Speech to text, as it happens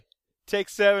Take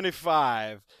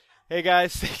 75. Hey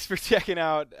guys, thanks for checking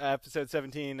out episode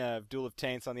 17 of Duel of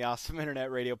Taints on the Awesome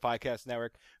Internet Radio Podcast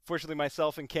Network. Fortunately,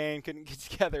 myself and Kane couldn't get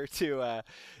together to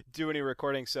do any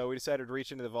recording, so we decided to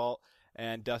reach into the vault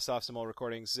and dust off some old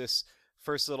recordings. This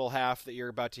first little half that you're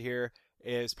about to hear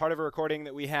is part of a recording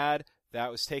that we had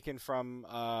that was taken from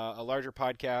a larger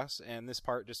podcast, and this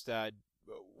part just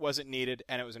wasn't needed,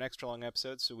 and it was an extra long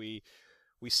episode, so we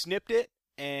snipped it,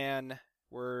 and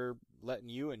we're letting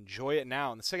you enjoy it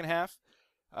now. In the second half,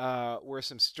 were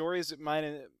some stories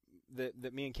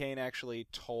that me and Kane actually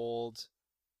told,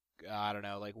 I don't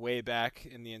know, like way back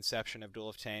in the inception of Duel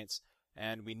of Taints,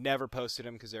 and we never posted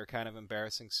them because they're kind of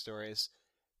embarrassing stories.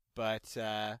 But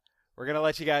we're going to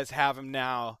let you guys have them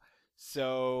now.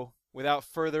 So without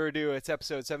further ado, it's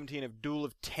episode 17 of Duel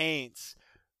of Taints.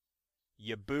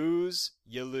 You booze,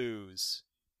 you lose.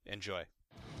 Enjoy.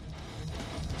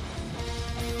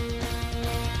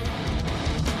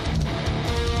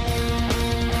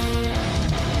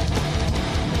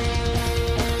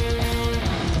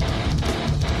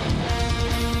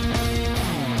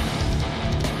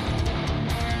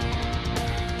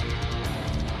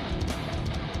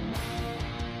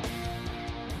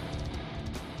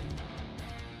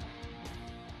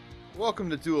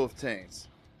 Welcome to Duel of Taints.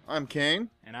 I'm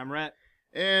Kane. And I'm Rhett.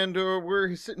 And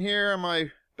we're sitting here on my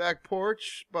back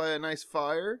porch by a nice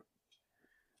fire.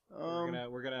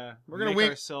 We're gonna make wing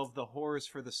ourselves the whores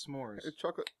for the s'mores.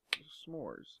 Chocolate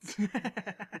s'mores.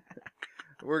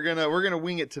 We're gonna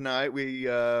wing it tonight. We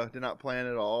did not plan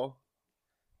at all.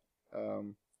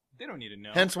 They don't need to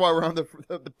know. Hence why we're on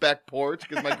the back porch,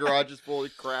 because my garage is full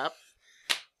of crap.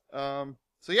 So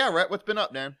yeah, Rhett, what's been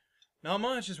up, man? Not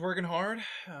much, just working hard.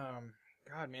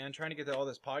 God, man, trying to get all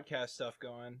this podcast stuff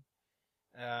going.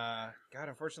 God,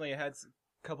 unfortunately, I had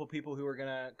a couple people who were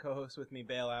gonna co-host with me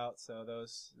bail out, so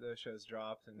those shows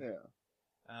dropped. And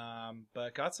yeah.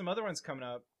 But got some other ones coming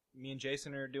up. Me and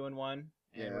Jason are doing one,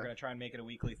 and we're gonna try and make it a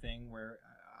weekly thing. Where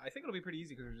I think it'll be pretty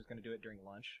easy because we're just gonna do it during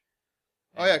lunch.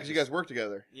 Oh yeah, because you guys work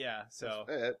together. Yeah, so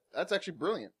that's actually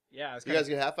brilliant. Yeah, you guys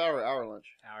get half hour, hour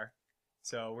lunch. Hour.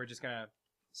 So we're just gonna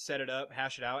set it up,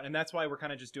 hash it out, and that's why we're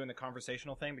kind of just doing the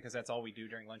conversational thing, because that's all we do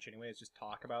during lunch anyway, is just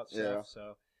talk about stuff. Yeah.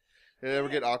 So did it ever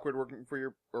get awkward working for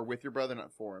your or with your brother?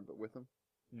 Not for him, but with him?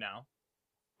 No,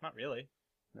 not really.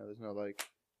 No, there's no like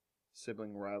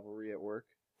sibling rivalry at work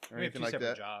or We have anything two like separate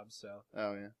that. jobs, so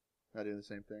Oh yeah, not doing the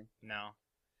same thing. no.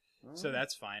 Oh. So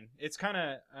that's fine. It's kind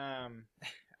of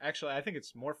actually, I think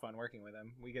it's more fun working with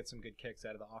him. We get some good kicks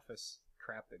out of the office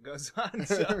crap that goes on.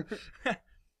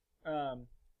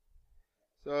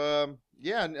 So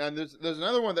yeah, and there's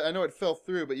another one that I know it fell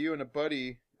through, but you and a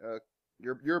buddy,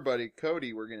 your buddy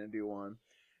Cody, were gonna do one.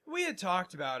 we had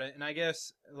talked about it, and I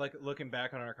guess, like, looking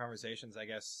back on our conversations, I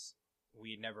guess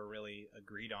we never really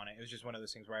agreed on it. It was just one of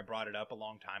those things where I brought it up a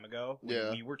long time ago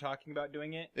when we were talking about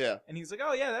doing it. Yeah. And he's like,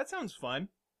 "Oh yeah, that sounds fun."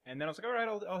 And then I was like, "All right,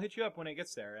 I'll hit you up when it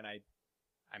gets there." And I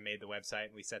made the website,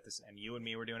 and we set this, and you and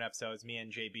me were doing episodes. Me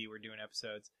and JB were doing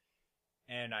episodes.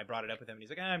 And I brought it up with him, and he's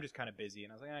like, "I'm just kind of busy."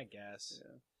 And I was like, "I guess."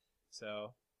 Yeah.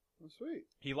 So Oh, sweet.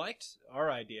 he liked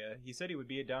our idea. He said he would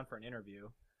be down for an interview.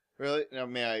 Really? Now,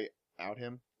 may I out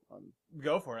him?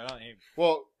 Go for it.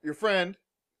 Well, your friend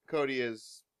Cody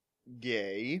is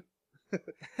gay,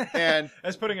 and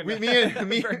That's putting it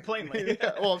me very plainly.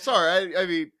 Yeah, well, I'm sorry. I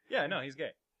mean, Yeah, no, he's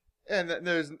gay. and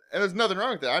there's nothing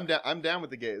wrong with that. I'm down with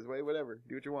the gays. Whatever.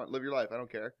 Do what you want. Live your life. I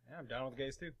don't care. Yeah, I'm down with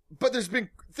gays too. But there's been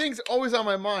things always on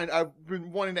my mind. I've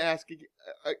been wanting to ask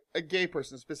a gay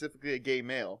person, specifically a gay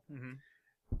male. Mm-hmm.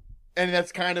 And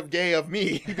that's kind of gay of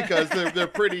me because they're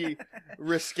pretty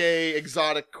risque,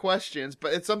 exotic questions.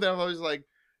 But it's something I'm always like,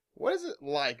 what is it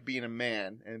like being a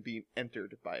man and being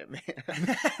entered by a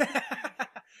man?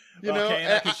 You know, okay,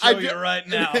 and I can show you right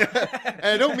now. And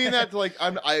I don't mean that to like.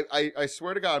 I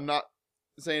swear to God, I'm not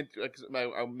saying like,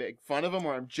 I'll make fun of them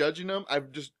or I'm judging them.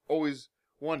 I've just always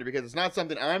wondered because it's not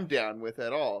something I'm down with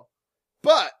at all.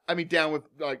 But I mean, down with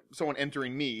like someone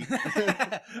entering me.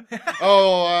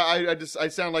 Oh, I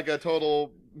sound like a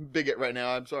total bigot right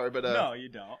now. I'm sorry, but no, you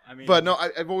don't. I mean, but no,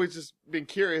 I've always just been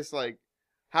curious, like,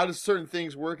 how does certain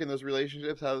things work in those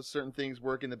relationships? How does certain things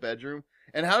work in the bedroom?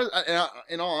 And how does,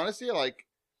 in all honesty, like,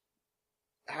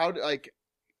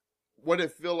 what did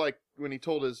it feel like when he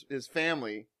told his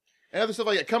family and other stuff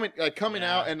like that, coming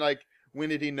out, and like, when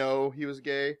did he know he was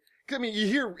gay? 'Cause, I mean, you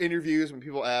hear interviews when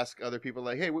people ask other people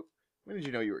like, hey, when did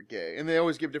you know you were gay? And they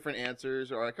always give different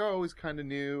answers, or like, oh, I always kind of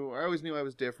knew, or I always knew I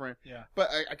was different. Yeah. But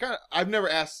I've never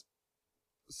asked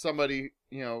somebody,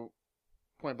 you know,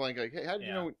 point blank, like, hey, how did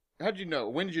you know?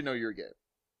 When did you know you were gay?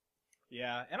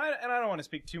 Yeah, and I don't want to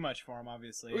speak too much for him.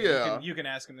 Obviously, Yeah. you can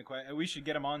ask him the question. We should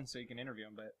get him on so you can interview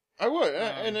him. But I would,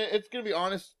 and it's gonna be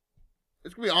honest.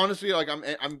 It's gonna be honestly like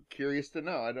I'm curious to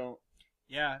know. I don't.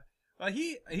 yeah, well,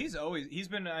 he's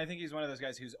been. I think he's one of those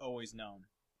guys who's always known.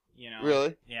 You know.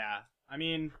 Really? Yeah. I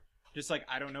mean, just like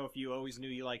I don't know if you always knew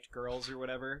you liked girls or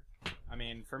whatever. I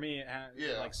mean, for me,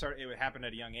 it happened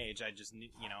at a young age. I just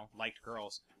liked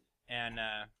girls, and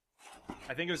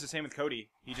I think it was the same with Cody.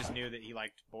 He just knew that he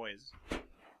liked boys,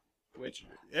 which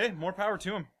more power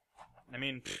to him. I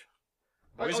mean,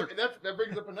 boys are. That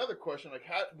brings up another question. Like,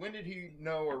 when did he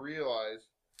know or realize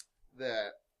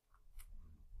that?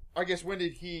 I guess when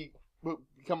did he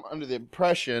come under the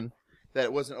impression that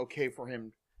it wasn't okay for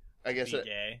him? I guess be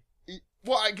gay.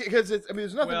 Well, because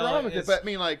there's nothing wrong with it. But I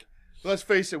mean, like, let's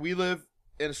face it. We live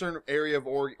in a certain area of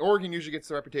Oregon. Oregon usually gets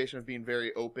the reputation of being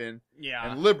very open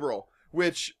and liberal.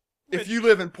 Which, if you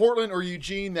live in Portland or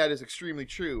Eugene, that is extremely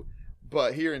true.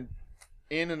 But here in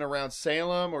and around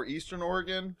Salem or Eastern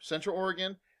Oregon, Central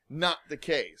Oregon, not the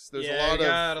case. There's a lot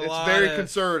of it's very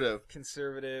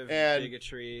conservative, and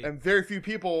bigotry, and very few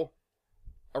people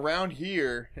around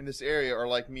here in this area are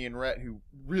like me and Rhett, who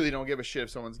really don't give a shit if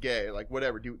someone's gay. Like,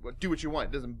 whatever, do what you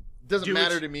want. It doesn't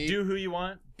matter to me. Do who you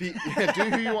want. Do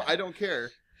who you want. I don't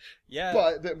care. Yeah.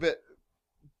 But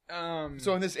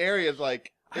so in this area, it's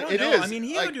like I don't know. I mean,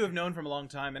 he had to have known from a long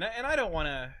time, and I don't want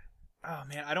to. Oh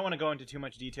man, I don't want to go into too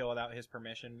much detail without his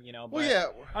permission, But, well, yeah.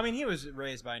 I mean, he was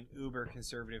raised by an uber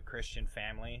conservative Christian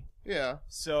family. Yeah.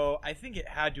 So I think it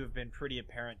had to have been pretty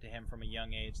apparent to him from a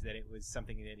young age that it was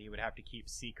something that he would have to keep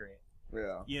secret.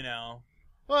 Yeah.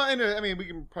 Well, and I mean, we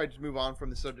can probably just move on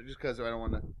from the subject just because I don't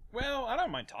want to. Well, I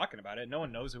don't mind talking about it. No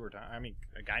one knows who we're talking. I mean,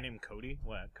 a guy named Cody.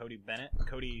 What? Cody Bennett.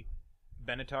 Cody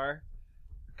Benatar.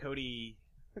 Cody.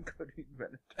 Cody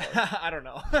Benatar. I don't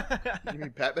know. You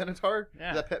mean Pat Benatar?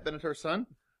 Yeah. Is that Pat Benatar's son?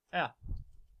 Yeah.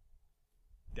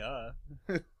 Duh.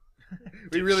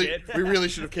 we really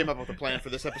should have came up with a plan for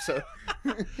this episode.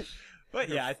 But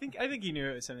yeah, I think he knew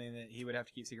it was something that he would have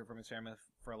to keep secret from his family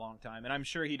for a long time, and I'm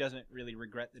sure he doesn't really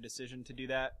regret the decision to do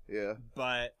that. Yeah.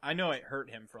 But I know it hurt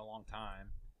him for a long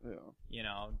time. Yeah.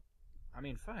 I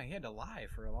mean, fuck, he had to lie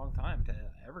for a long time to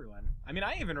everyone. I mean,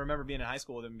 I even remember being in high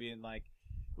school with him being like,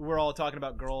 we're all talking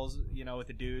about girls, with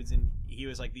the dudes, and he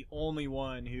was like the only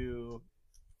one who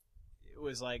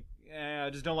was like, I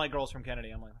just don't like girls from Kennedy.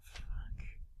 I'm like, fuck.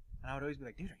 And I would always be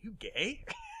like, dude, are you gay?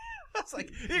 I was like,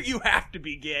 you have to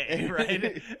be gay,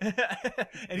 right?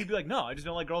 And he'd be like, no, I just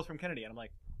don't like girls from Kennedy. And I'm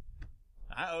like,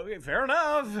 okay, fair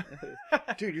enough.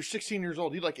 Dude, you're 16 years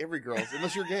old. You like every girl,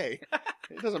 unless you're gay.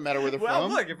 It doesn't matter where they're well,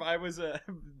 from. Well, look, if I was a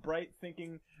bright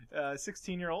thinking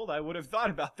 16-year-old, I would have thought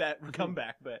about that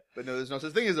comeback. But no, there's no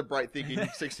such thing as a bright thinking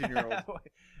 16-year-old.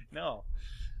 No.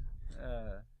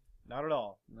 Not at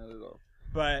all. Not at all.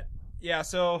 But, yeah,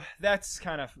 so that's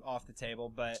kind of off the table.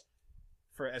 But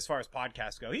for as far as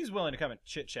podcasts go, he's willing to come and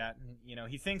chit-chat.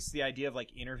 He thinks the idea of,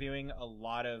 like, interviewing a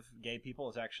lot of gay people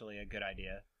is actually a good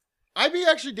idea. I'd be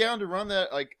actually down to run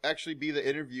that, like, actually be the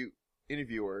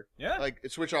interviewer. Yeah. Like,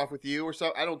 switch off with you or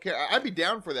something. I don't care. I'd be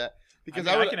down for that. Because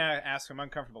I can ask some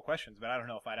uncomfortable questions, but I don't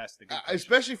know if I'd ask the good questions.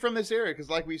 Especially from this area,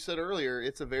 because like we said earlier,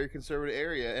 it's a very conservative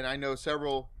area, and I know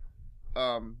several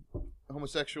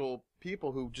homosexual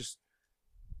people who just...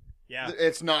 Yeah.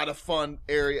 It's not a fun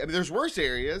area. I mean, there's worse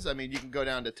areas. I mean, you can go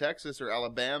down to Texas or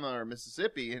Alabama or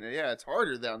Mississippi, and yeah, it's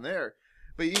harder down there.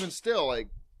 But even still, like,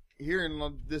 here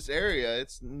in this area,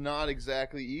 it's not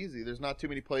exactly easy. There's not too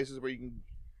many places where you can...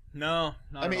 No,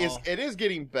 not at all. It is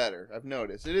getting better. I've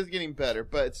noticed. It is getting better,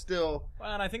 but it's still...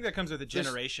 Well, and I think that comes with a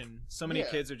generation. So many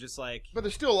kids are just like... But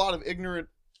there's still a lot of ignorant...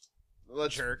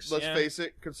 jerks. Let's face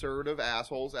it, conservative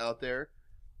assholes out there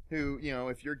who,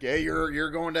 if you're gay,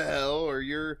 you're going to hell, or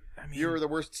you're the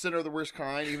worst sinner of the worst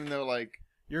kind, even though, like...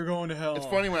 You're going to hell. It's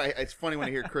funny when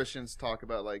I hear Christians talk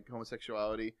about, like,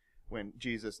 homosexuality when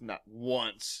Jesus not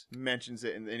once mentions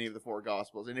it in any of the four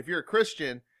Gospels. And if you're a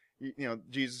Christian...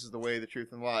 Jesus is the way, the truth,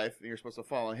 and life, and you're supposed to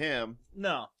follow him.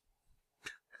 No.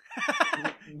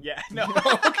 Yeah, no.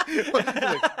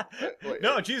 Wait.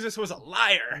 No, Jesus was a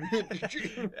liar.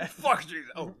 Fuck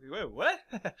Jesus. Oh, wait, what?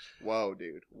 Whoa,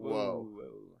 dude. Whoa.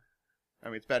 I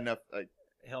mean, it's bad enough, like...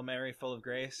 Hail Mary, full of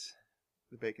grace.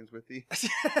 The bacon's with thee.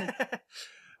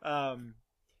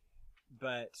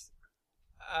 But,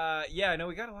 yeah, no,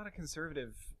 we got a lot of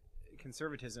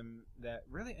conservatism that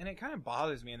really, and it kind of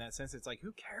bothers me in that sense. It's like,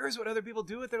 who cares what other people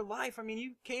do with their life? I mean,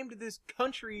 you came to this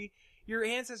country, your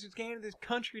ancestors came to this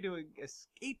country to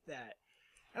escape that,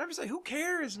 and I'm just like, who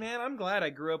cares, man? I'm glad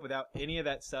I grew up without any of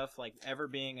that stuff like ever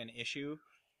being an issue,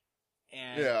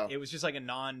 and it was just like a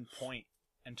non-point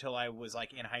until I was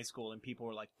like in high school and people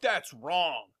were like, that's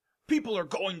wrong, people are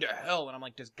going to hell, and I'm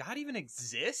like, does God even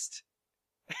exist?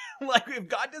 Like, if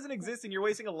God doesn't exist, then you're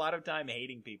wasting a lot of time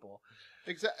hating people.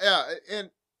 Exactly. Yeah, and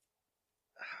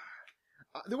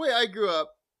the way I grew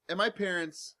up, and my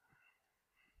parents,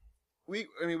 we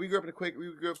grew up we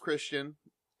grew up Christian,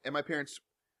 and my parents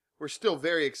were still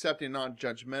very accepting,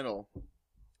 non-judgmental.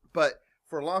 But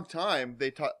for a long time,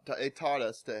 they taught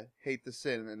us to hate the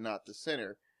sin and not the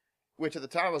sinner, which at the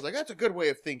time I was like, that's a good way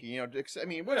of thinking. You know, I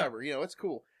mean, whatever. You know, it's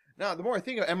cool. Now, the more I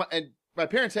think of it, and my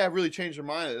parents have really changed their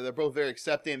mind. They're both very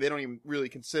accepting. They don't even really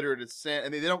consider it a sin,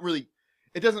 and they don't really.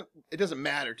 It doesn't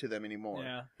matter to them anymore.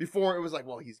 Yeah. Before it was like,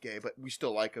 well, he's gay, but we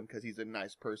still like him because he's a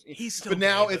nice person. He's still but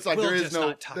now gay, it's but like we'll there is just no.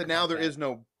 not talk But now about there that. is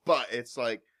no but. It's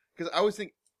like because I always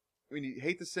think when you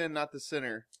hate the sin, not the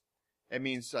sinner, it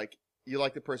means like you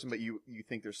like the person, but you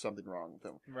think there's something wrong with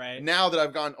them. Right. Now that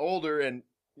I've gotten older and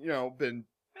been.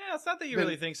 Yeah, it's not that you But-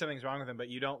 really think something's wrong with him, but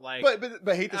you don't like.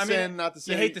 But hate the I mean, sin, not the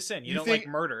sin. you hate the sin. You don't think-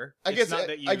 like murder. I It's guess not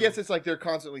that you. I guess it's like they're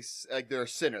constantly like they're a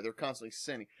sinner. They're constantly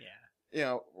sinning. Yeah. You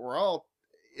know, we're all.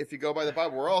 If you go by the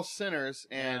Bible, we're all sinners,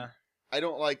 and Yeah. I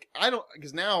don't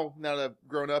because now that I've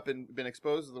grown up and been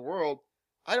exposed to the world,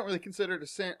 I don't really consider it a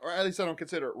sin, or at least I don't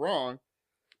consider it wrong.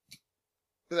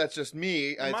 But that's just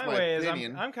me. It's My my way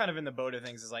opinion. is I'm kind of in the boat of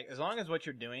things. Is like as long as what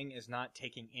you're doing is not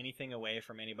taking anything away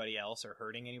from anybody else or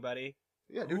hurting anybody.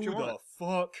 Yeah, do what you Who want. the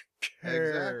fuck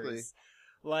cares? Exactly.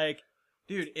 Like,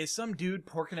 dude, is some dude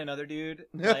porking another dude?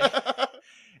 Like,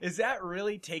 is that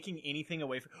really taking anything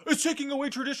away from? It's taking away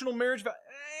traditional marriage. Is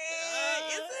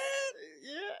it?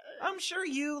 Yeah. I'm sure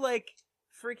you like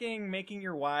freaking making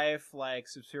your wife like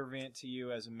subservient to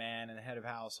you as a man and the head of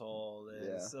household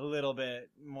is a little bit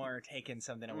more taking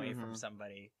something away from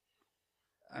somebody.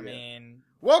 I Yeah. mean,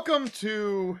 Welcome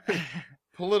to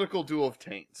political duel of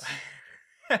taints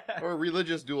or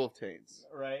religious duel of taints.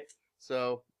 right?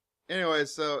 So, anyway,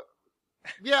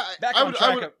 yeah, Back I on would, track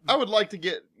I would, of- I would like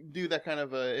to do that kind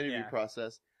of interview Yeah.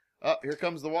 process. Oh, here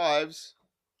comes the wives.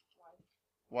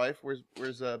 Wife, where's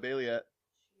Bailey at?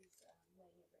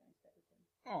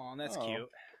 Oh, that's Oh. cute.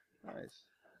 Nice.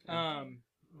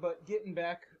 But getting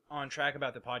back on track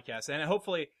about the podcast, and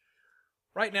hopefully,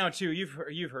 right now too, you've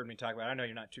heard me talk about it. I know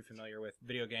you're not too familiar with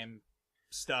video game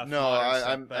stuff. No, modern stuff,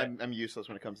 I'm but, I'm useless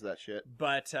when it comes to that shit.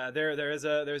 but there's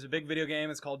a big video game.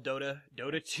 It's called Dota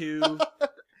 2.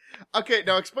 Okay,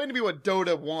 now explain to me what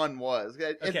Dota 1 was.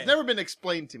 It's Okay. never been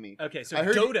explained to me. Okay, so I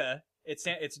heard Dota, it's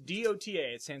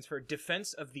DOTA. It stands for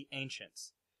Defense of the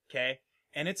Ancients. Okay,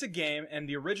 and it's a game, and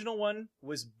the original one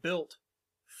was built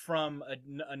from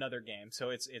another game, so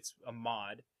it's a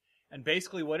mod. And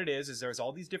basically, what it is there's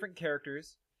all these different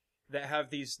characters that have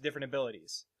these different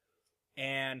abilities,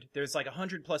 and there's like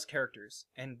 100+ characters,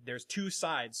 and there's two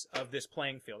sides of this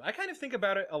playing field. I kind of think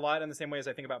about it a lot in the same way as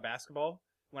I think about basketball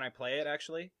when I play it,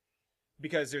 actually,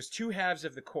 because there's two halves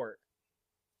of the court,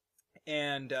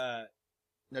 and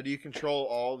Now, do you control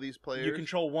all these players? you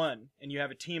control one, and you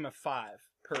have a team of 5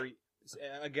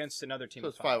 against another team So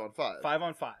of it's 5. 5-on-5.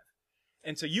 5-on-5.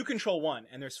 And so you control one,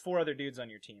 and there's 4 other dudes on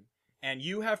your team, and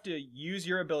you have to use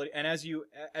your ability. And as you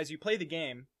play the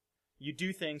game, you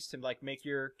do things to like make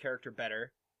your character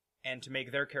better, and to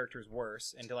make their characters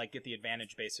worse, and to like get the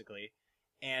advantage basically.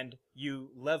 And you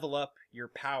level up your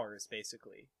powers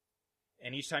basically.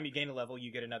 And each time you gain a level,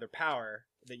 you get another power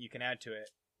that you can add to it.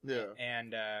 Yeah.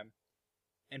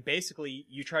 And basically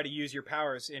you try to use your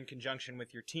powers in conjunction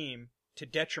with your team to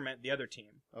detriment the other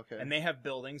team. Okay. And they have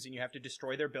buildings, and you have to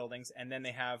destroy their buildings, and then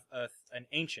they have an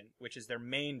ancient, which is their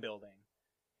main building,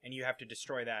 and you have to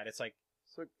destroy that. It's like,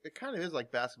 So it kind of is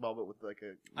like basketball, but with like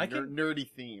a I can- nerdy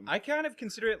theme. I kind of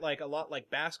consider it like a lot like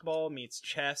basketball meets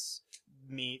chess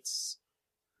meets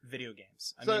video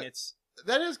games. I So- mean, it's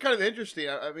That is kind of interesting.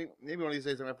 I mean, maybe one of these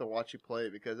days I'm gonna have to watch you play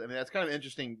because I mean that's kind of an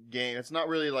interesting game. It's not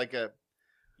really like a.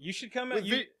 you should come. With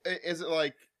You, Is it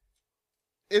like?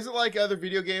 Is it like other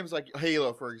video games, like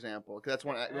Halo, for example? 'Cause that's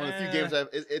one of the few games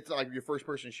it's like your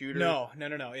first-person shooter. no.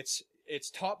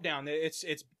 It's top down.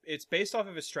 It's based off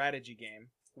of a strategy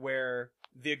game where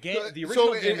the game, the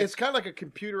original game, it's kind of like a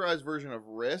computerized version of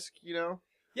Risk, you know?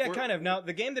 yeah, we're- kind of. Now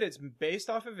the game that it's based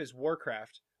off of is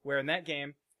Warcraft, where in that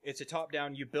game it's a top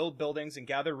down. You build buildings and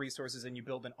gather resources, and you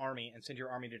build an army and send your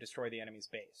army to destroy the enemy's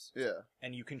base, Yeah.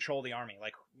 and you control the army,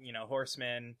 like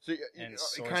horsemen. So And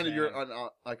kind of you're swordsman.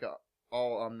 like a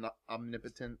all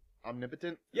omnipotent.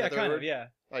 Is Yeah, that the kind of. word? Yeah,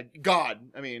 Like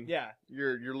God. I mean, yeah.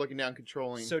 you're looking down,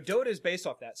 controlling. So Dota is based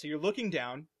off that. So you're looking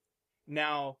down.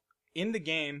 Now, in the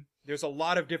game, there's a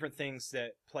lot of different things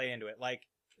that play into it. Like,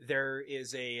 there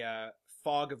is a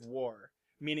fog of war,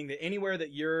 meaning that anywhere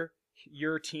that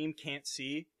your team can't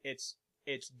see, it's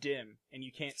dim, and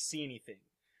you can't see anything.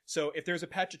 So if there's a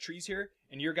patch of trees here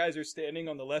and your guys are standing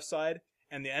on the left side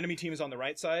and the enemy team is on the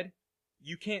right side,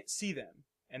 you can't see them.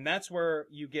 And that's where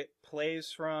you get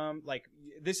plays from. Like,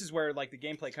 this is where like the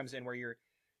gameplay comes in, where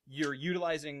you're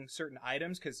utilizing certain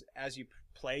items, because as you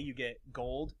play, you get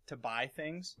gold to buy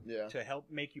things Yeah. to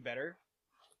help make you better.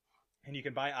 And you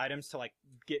can buy items to like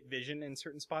get vision in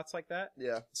certain spots like that.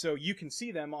 Yeah. So you can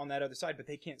see them on that other side, but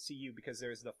they can't see you because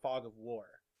there's the fog of war.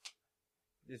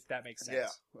 If that makes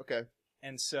sense. Yeah. Okay.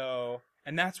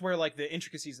 And that's where like the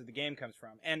intricacies of the game comes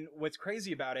from. And what's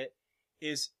crazy about it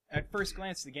is, at first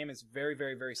glance, the game is very,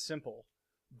 very, very simple,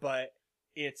 but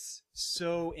it's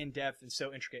so in-depth and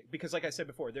so intricate. Because like I said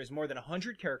before, there's more than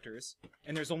 100 characters,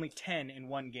 and there's only 10 in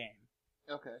one game.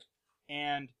 Okay.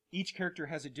 And each character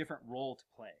has a different role to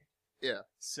play. Yeah.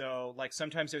 So, like,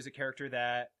 sometimes there's a character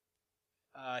that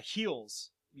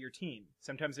heals your team.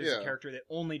 Sometimes there's a character that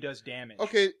only does damage.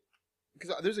 Okay.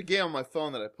 Because there's a game on my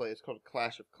phone that I play. It's called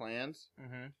Clash of Clans.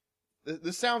 Mm-hmm.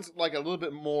 This sounds like a little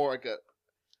bit more like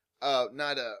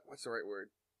not a, what's the right word?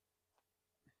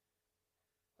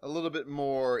 A little bit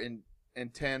more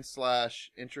intense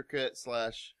 / intricate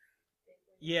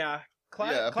 / Yeah.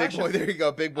 Clash Clash Big Boy. There you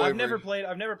go, Big Boy. I've never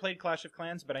played Clash of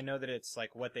Clans, but I know that it's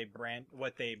like what they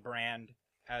brand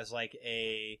as like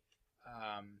a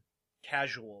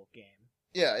casual game.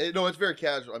 Yeah, it's very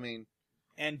casual. I mean,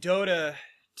 and Dota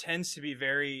tends to be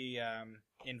very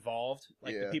involved.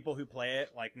 Like Yeah. the people who play it,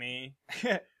 like me,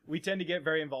 we tend to get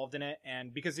very involved in it,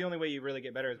 and because the only way you really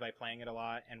get better is by playing it a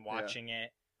lot and watching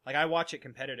it. Like, I watch it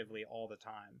competitively all the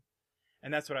time,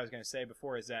 and that's what I was going to say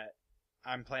before, is that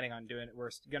I'm planning on doing it. We're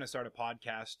going to start a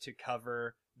podcast to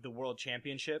cover the World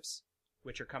Championships,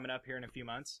 which are coming up here in a few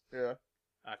months. yeah.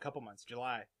 A couple months,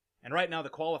 July. And right now the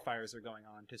qualifiers are going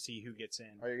on to see who gets in.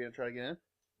 Are you gonna try to get in?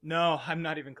 No, I'm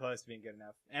not even close to being good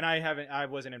enough. And I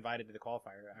wasn't invited to the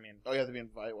qualifier. I mean, Oh, you have to be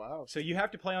invited. Wow. so you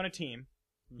have to play on a team.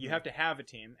 You Mhm. have to have a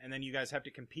team, and then you guys have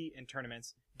to compete in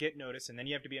tournaments, get noticed, and then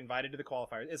you have to be invited to the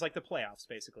qualifiers. It's like the playoffs,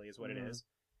 basically, is what Mhm. it is.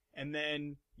 And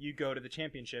then you go to the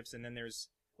championships, and then there's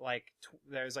like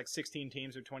 16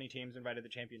 teams or 20 teams invited to the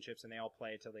championships, and they all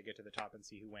play until they get to the top and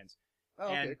see who wins. Oh,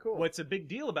 okay, And cool. what's a big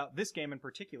deal about this game in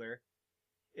particular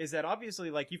is that obviously,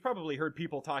 like, you've probably heard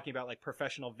people talking about like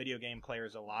professional video game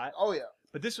players a lot, Oh yeah.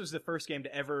 but this was the first game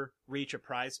to ever reach a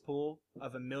prize pool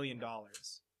of $1 million.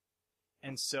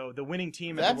 And so the winning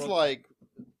team at the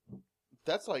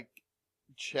That's like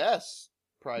chess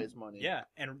prize money. Yeah,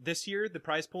 and this year the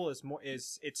prize pool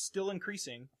is it's still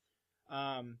increasing,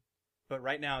 but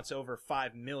right now it's over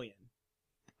 5 million.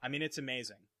 I mean, it's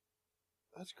amazing.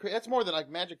 That's crazy. That's more than like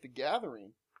Magic the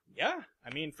Gathering. Yeah,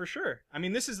 I mean, for sure. I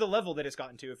mean, this is the level that it's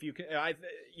gotten to. If you, I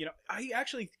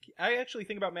actually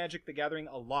think about Magic the Gathering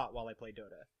a lot while I play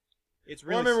Dota. It's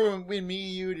really. Well, I remember when me,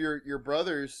 you, and your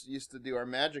brothers used to do our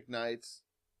Magic nights.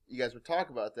 You guys would talk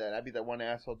about that. I'd be that one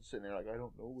asshole just sitting there like, I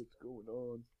don't know what's going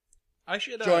on. I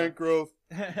should Giant growth,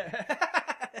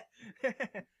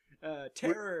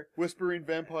 terror. whispering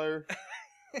vampire.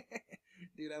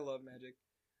 Dude, I love Magic.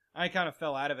 I kind of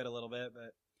fell out of it a little bit,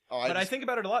 but Oh, I think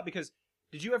about it a lot because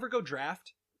did you ever go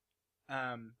draft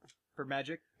for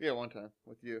Magic? Yeah, one time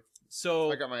with you.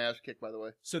 So I got my ass kicked, by the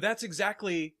way. So that's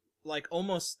exactly like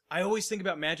almost. I always think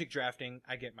about Magic drafting.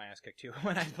 I get my ass kicked too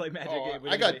when I play Magic. Oh,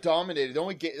 with I got anybody. dominated.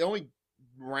 The only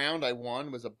round I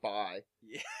won was a bye,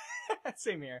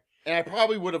 Same here. and I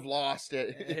probably would have lost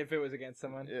it. If it was against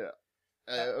someone. Yeah,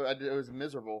 it was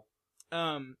miserable.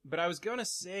 But I was gonna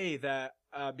say that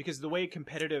because the way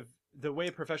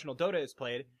professional Dota is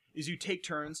played is you take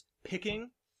turns picking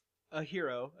a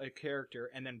hero, a character,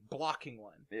 and then blocking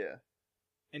one. Yeah.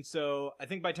 And so I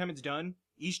think by the time it's done,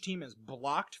 each team has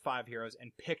blocked 5 heroes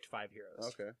and picked 5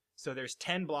 heroes. Okay. So there's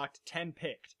 10 blocked, 10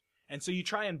 picked. And so you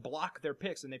try and block their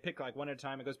picks, and they pick like one at a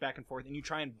time. It goes back and forth, and you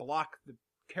try and block the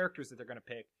characters that they're going to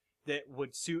pick that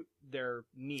would suit their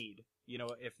need,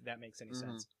 if that makes any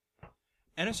sense.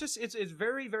 And it's just, it's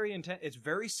very, very intense. It's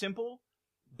very simple,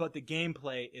 but the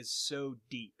gameplay is so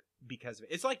deep because of it.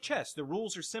 It's like chess. The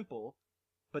rules are simple,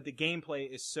 but the gameplay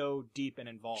is so deep and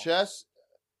involved. Chess.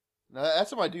 Now that's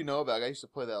something I do know about. I used to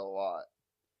play that a lot,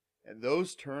 and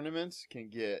those tournaments can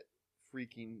get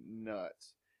freaking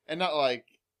nuts. And not like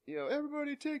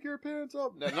everybody take your pants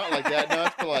off. No, not like that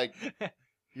nuts, but like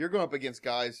you're going up against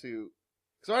guys who.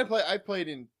 So I played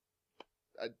in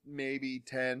maybe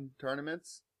 10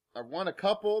 tournaments. I've won a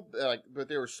couple, but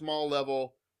they were small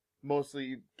level,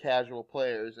 mostly casual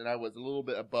players, and I was a little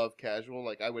bit above casual.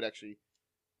 Like I would actually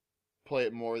play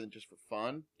it more than just for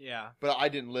fun. Yeah. But I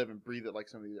didn't live and breathe it like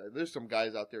some of these. There's some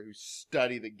guys out there who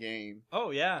study the game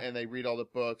Oh yeah. and they read all the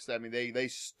books. I mean, they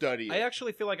study it. I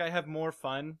actually feel like I have more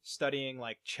fun studying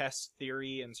like chess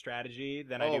theory and strategy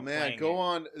than I do Oh man, playing go it.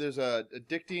 on. There's a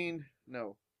addicting.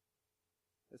 No,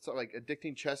 it's like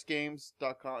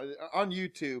addictingchessgames.com on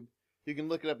YouTube. You can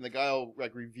look it up, and the guy will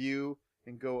like review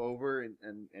and go over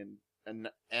and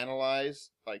analyze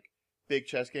like big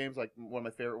chess games. Like one of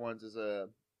my favorite ones is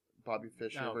Bobby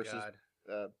Fischer Oh versus.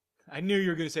 god. I knew you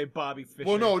were going to say Bobby Fischer.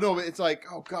 Well, no, it's like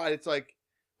it's like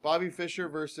Bobby Fischer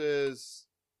versus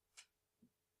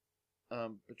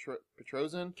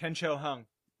Petrosian. Ken Cho Hung.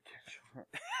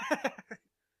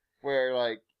 Where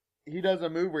like he does a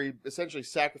move where he essentially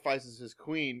sacrifices his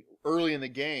queen early in the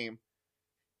game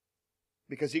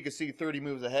because he could see 30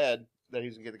 moves ahead that he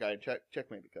was gonna get the guy in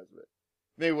checkmate because of it.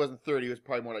 Maybe it wasn't 30; it was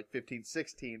probably more like 15,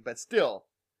 16. But still,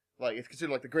 like it's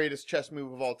considered like the greatest chess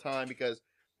move of all time because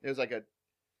it was like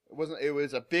it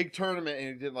was a big tournament and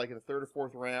he did like in the third or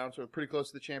fourth round, so pretty close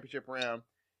to the championship round.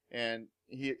 And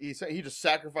he just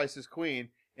sacrificed his queen.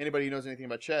 Anybody who knows anything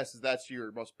about chess is that's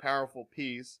your most powerful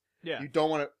piece. Yeah. You don't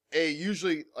want to.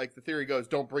 Usually, like the theory goes,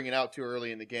 don't bring it out too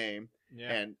early in the game,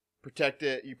 Yeah. and protect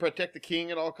it. You protect the king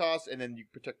at all costs, and then you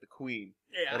protect the queen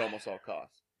Yeah. at almost all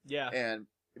costs. Yeah.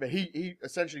 But he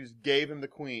essentially just gave him the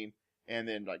queen, and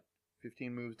then like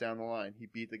 15 moves down the line, he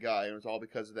beat the guy, and it was all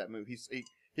because of that move.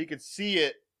 He could see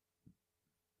it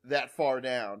that far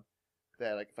down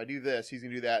that like if I do this, he's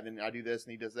gonna do that, and then I do this,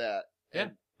 and he does that. Yeah.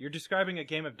 And You're describing a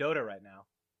game of Dota right now.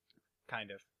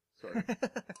 Kind of. so,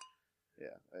 yeah.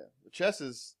 The chess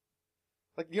is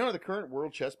like the current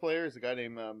world chess player is a guy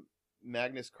named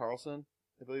Magnus Carlsen,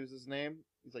 I believe is his name.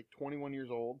 He's like 21 years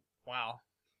old, Wow.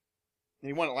 and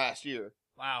he won it last year.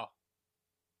 Wow.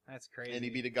 That's crazy. And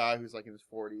he beat a guy who's like in his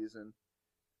 40s,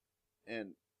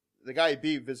 and the guy he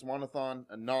beat, Viswanathan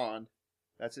Anand.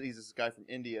 He's this guy from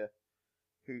India,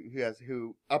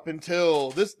 who up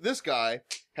until this guy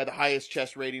had the highest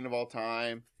chess rating of all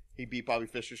time. He beat Bobby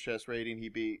Fischer's chess rating. He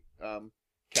beat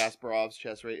Kasparov's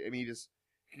chess rating. I mean,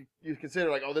 you consider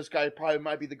like, oh, this guy probably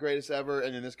might be the greatest ever,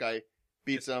 and then this guy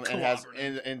beats him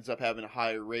and ends up having a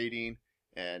higher rating.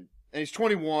 And he's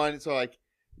 21, so like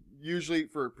usually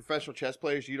for professional chess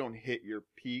players, you don't hit your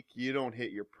peak, you don't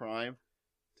hit your prime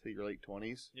till your late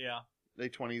 20s. Yeah.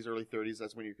 Late 20s, early 30s.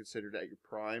 That's when you're considered at your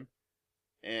prime.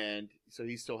 And so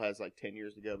he still has like 10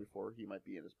 years to go before he might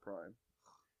be in his prime.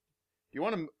 Do you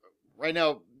want to? Right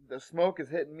now, the smoke is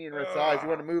hitting me in Red's eyes. You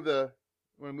want to move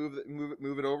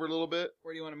it over a little bit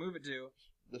Where do you want to move it to?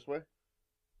 this way?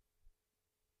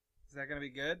 Is that going to be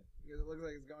good? Because it looks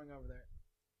like it's going over there.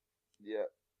 Yeah.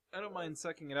 I don't mind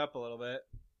sucking it up a little bit.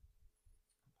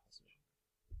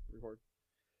 Record.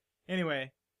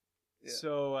 Anyway. Yeah.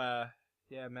 So,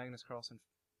 yeah, Magnus Carlsen.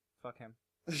 Fuck him.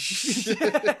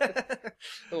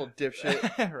 Little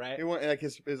dipshit. Right? He won, like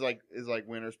his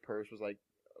winner's purse was like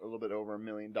a little bit over $1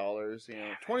 million. 21.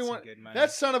 That's good money.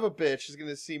 That son of a bitch is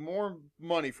gonna see more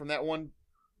money from that one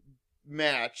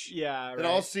match Yeah, than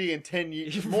right. I'll see in 10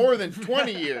 years, more than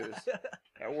 20 years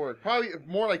at work. Probably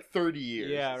more like 30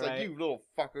 years. Yeah, it's right. like, you little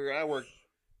fucker. I work.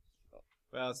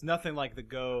 Well, it's nothing like the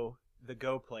Go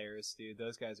players, dude.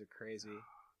 Those guys are crazy.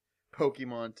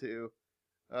 Pokemon too.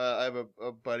 I have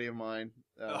a buddy of mine.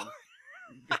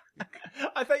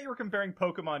 I thought you were comparing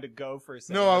Pokemon to Go for a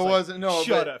second. No, I was like, wasn't. No,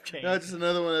 shut but, up, Kane. No, it's just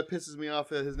another one that pisses me off.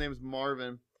 His name is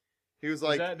Marvin. He was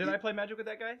like, Did I play Magic with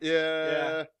that guy?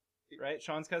 Yeah. Right?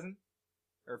 Sean's cousin?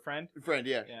 Or friend? Friend,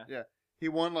 yeah. Yeah. He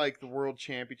won like the world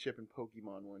championship in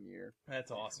Pokemon one year.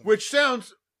 That's awesome. Which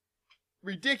sounds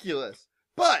ridiculous,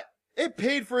 but it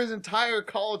paid for his entire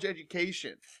college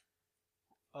education.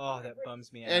 Oh, that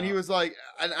bums me out. And he was like,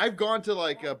 and I've gone to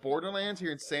like Borderlands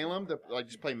here in Salem to like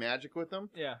just play Magic with him.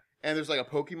 Yeah. And there's like a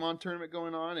Pokemon tournament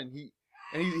going on, and he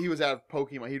was out of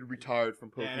Pokemon. He'd retired from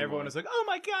Pokemon. Yeah, and everyone was like, "Oh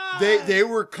my god!" They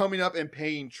were coming up and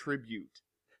paying tribute.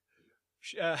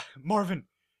 Marvin,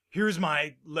 here's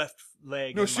my left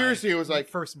leg. No, and seriously, my it was like,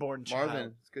 firstborn child.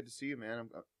 Marvin, it's good to see you, man.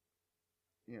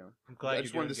 I'm glad I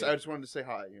just wanted to say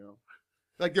hi.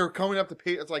 Like they were coming up to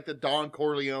pay. It's like the Don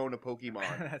Corleone of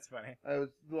Pokemon. That's funny. I was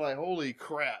like, holy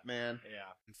crap, man. Yeah.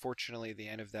 Unfortunately, the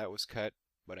end of that was cut,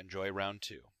 but enjoy round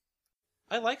 2.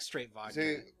 I like straight vodka.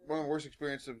 See, one of the worst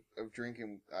experiences of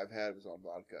drinking I've had was on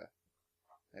vodka.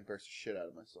 I embarrassed the shit out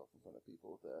of myself in front of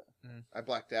people with that. Mm. I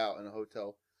blacked out in a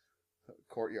hotel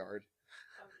courtyard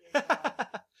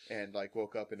and like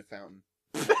woke up in a fountain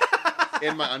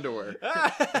in my underwear.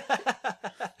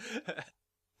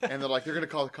 And they're like, they're going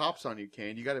to call the cops on you,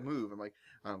 Kane. You got to move. I'm like,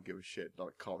 I don't give a shit.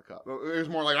 Don't call the cops. It was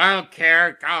more like, I don't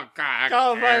care. Call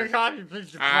the cops, you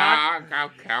piece of crap.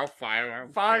 I'll fire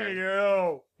him. Fire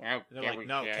you. They're like,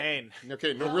 no, Kane.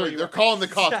 Okay, no, really. They're calling the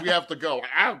cops. We have to go.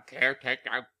 I don't care.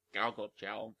 I'll go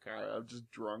tell them. I'm just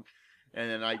drunk.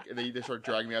 And then they start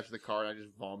dragging me out to the car, and I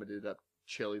just vomited up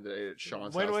chili that I ate at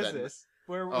Sean's house. When was this?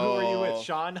 Who were you with,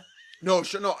 Sean? No,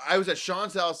 I was at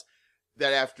Sean's house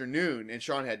that afternoon, and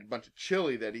Sean had a bunch of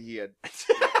chili that he had.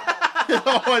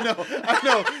 Oh,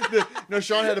 I know.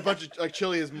 Sean had a bunch of like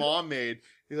chili his mom made.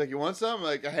 He's like, "You want some?"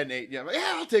 Like, I hadn't ate. Yeah, I'm like,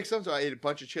 "Yeah, I'll take some." So I ate a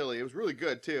bunch of chili. It was really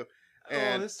good too.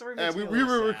 And, this story makes me we a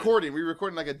were little sad. recording. We were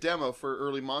recording like a demo for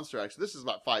early Monster Act. So this is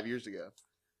about 5 years ago.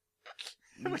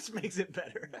 Which makes it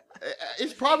better.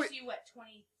 It's probably Makes you what,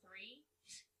 23?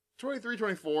 23,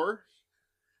 24.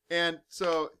 And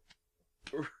so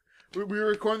we were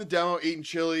recording the demo, eating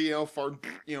chili,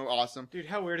 awesome. Dude,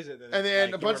 how weird is it that And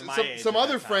then like, a bunch you were of my age some at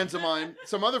other that time?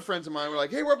 friends of mine were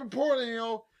like, "Hey, we're up in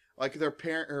Portland, like their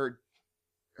parent,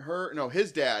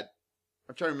 his dad.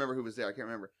 I'm trying to remember who was there. I can't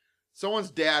remember. Someone's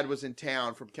dad was in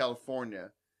town from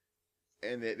California,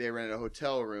 and they rented a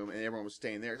hotel room, and everyone was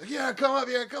staying there. It's like, yeah, come up,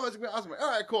 it's gonna be awesome. Like, all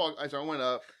right, cool. So I went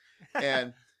up,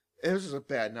 and it was just a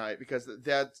bad night because the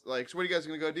dad's like, "So what are you guys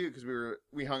gonna go do?" Because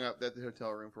we hung up at the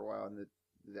hotel room for a while, and the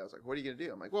dad was like, "What are you gonna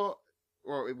do?" I'm like, "Well,"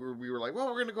 or we were like, "Well,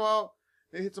 we're gonna go out,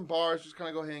 maybe hit some bars, just kind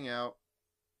of go hang out."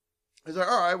 He's like,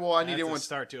 "All right, well, I need That's a everyone."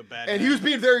 start to a bad. And night. he was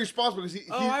being very responsible because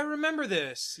I remember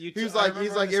this. he was like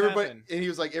everybody, and he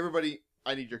was like, "Everybody,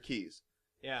 I need your keys."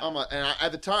 Yeah.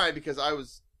 At the time, because I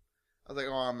was like,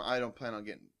 I don't plan on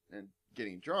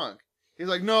getting drunk. He's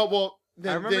like, "No, well,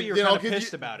 I remember you were kind of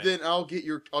pissed about it. Then I'll give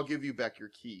you back your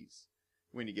keys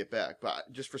when you get back.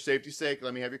 But just for safety's sake,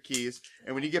 let me have your keys.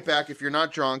 And when you get back, if you're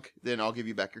not drunk, then I'll give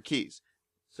you back your keys."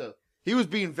 So he was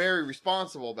being very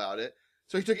responsible about it.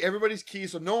 So he took everybody's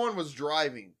keys, so no one was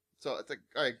driving. So it's like,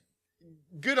 all right,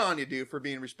 good on you, dude, for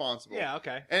being responsible. Yeah.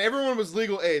 Okay. And everyone was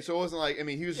legal age, so it wasn't like,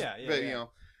 he was, Yeah.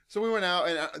 So we went out,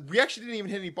 and we actually didn't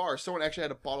even hit any bars. Someone actually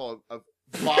had a bottle of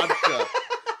vodka.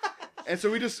 And so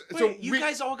we just... Wait, you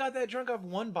guys all got that drunk off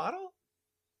one bottle?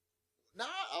 Not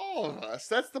all of us.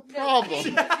 That's the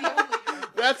problem.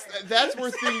 That's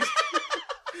where things...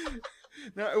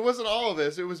 No, it wasn't all of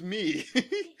us. It was me.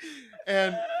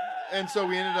 And so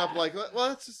we ended up like, well,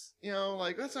 let's just,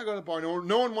 let's not go to the bar.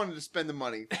 No one wanted to spend the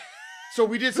money. So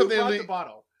we did something... Who brought the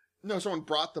bottle? No, someone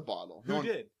brought the bottle. Who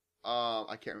did?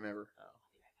 I can't remember.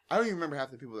 I don't even remember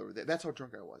half the people that were there. That's how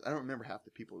drunk I was. I don't remember half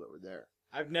the people that were there.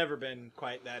 I've never been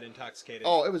quite that intoxicated.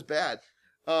 Oh, it was bad.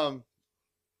 Dude,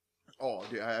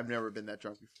 I've never been that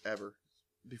drunk ever,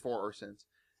 before or since.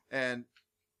 And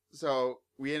so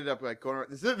we ended up like going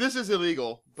around. This is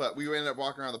illegal, but we ended up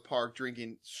walking around the park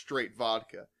drinking straight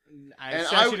vodka.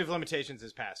 Statute of limitations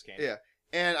is passed, Kane. Yeah.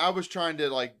 And I was trying to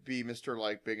like be Mr.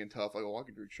 like big and tough. Like, I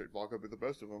can drink straight vodka with the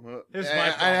best of them. Huh? It was And my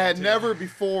I problem, had too. never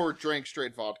before drank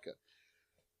straight vodka.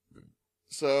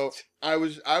 So I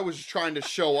was trying to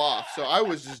show off. So I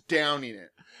was just downing it.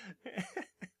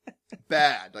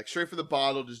 Bad. Like straight for the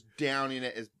bottle, just downing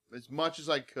it as much as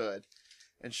I could.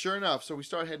 And sure enough, so we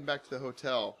started heading back to the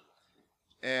hotel.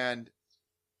 And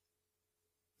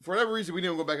for whatever reason, we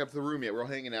didn't go back up to the room yet. We were all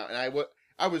hanging out. And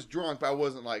I was drunk, but I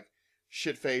wasn't like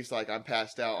shit-faced, like I'm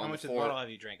passed out How on much the of the floor. bottle have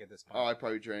you drank at this point? Oh, I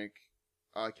probably drank.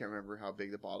 I can't remember how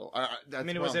big the bottle.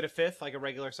 Was it a fifth, like a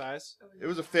regular size? It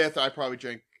was a fifth. I probably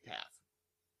drank half.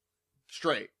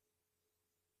 Straight.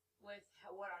 With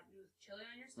what on? With chili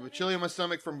on your stomach? With chili in my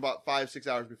stomach from about 5-6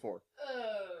 hours before.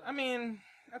 I mean,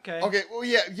 okay. Okay, well,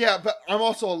 yeah, but I'm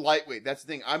also a lightweight. That's the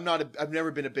thing. I've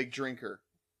never been a big drinker.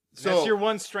 So That's your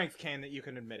one strength, Kane, that you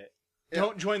can admit it. Yeah.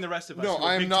 Don't join the rest of us No, who are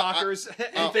I am big not- talkers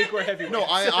and think we're heavyweights. No,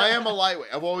 I am a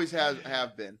lightweight. I've always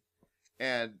have been,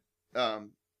 and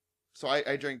so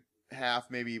I drink half,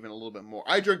 maybe even a little bit more.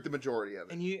 I drink the majority of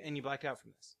it. And you blacked out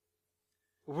from this.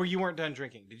 Where you weren't done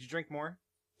drinking. Did you drink more?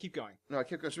 Keep going. No, I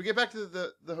kept going. So we get back to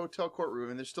the hotel courtroom,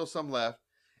 and there's still some left,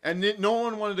 and no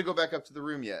one wanted to go back up to the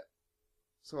room yet.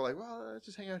 So we're like, well, let's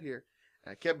just hang out here.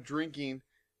 And I kept drinking,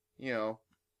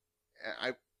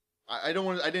 I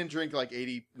didn't drink like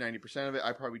 80-90% of it.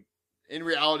 I probably, in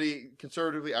reality,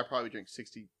 conservatively, I probably drank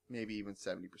 60, maybe even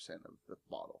 70% of the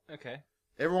bottle. Okay.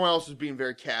 Everyone else was being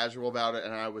very casual about it,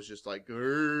 and I was just like, hey,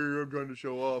 I'm trying to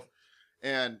show off.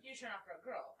 And You're trying off for a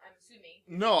girl, I'm assuming.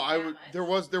 no, That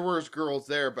much. there was girls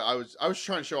there, but I was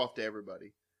trying to show off to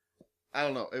everybody. I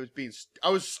don't know.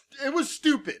 It was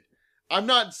stupid. I'm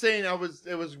not saying it was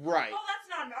right. Well, that's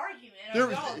not an argument. There-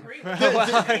 We all agree with there-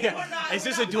 that. there- We're not- Is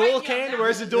this we're a not duel, fighting on Kane? that.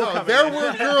 Where's the duel No, coming there in?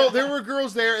 were there were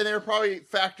girls there, and they were probably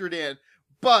factored in.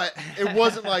 But it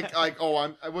wasn't like I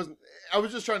was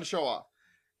just trying to show off.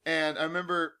 And I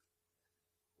remember,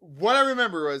 what I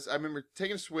remember was, I remember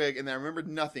taking a swig, and then I remembered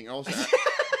nothing. Also,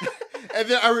 and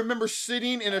then I remember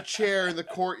sitting in a chair in the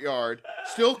courtyard,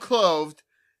 still clothed,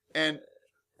 and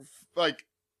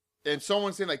and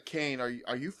someone saying like, "Kane, are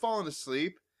you falling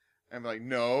asleep?" And I'm like,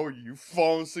 "No, are you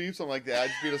falling asleep?" Something like that.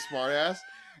 Just being a smart ass.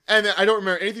 And then I don't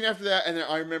remember anything after that. And then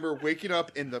I remember waking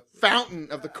up in the fountain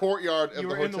of the courtyard of the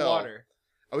hotel. You were in the water.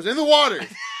 I was in the water.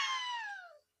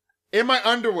 In my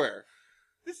underwear.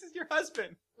 This is your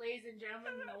husband. Ladies and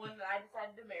gentlemen, the one that I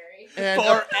decided to marry. And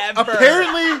Forever.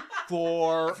 apparently...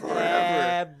 Forever.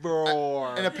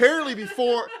 And apparently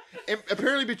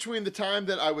between the time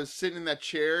that I was sitting in that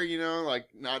chair, you know, like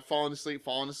not falling asleep,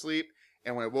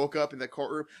 and when I woke up in that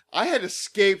courtroom, I had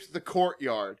escaped the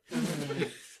courtyard.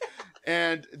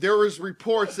 And there was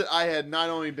reports that I had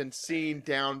not only been seen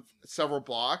down several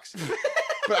blocks,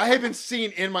 but I had been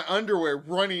seen in my underwear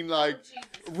running around.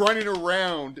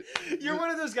 You're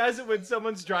one of those guys that when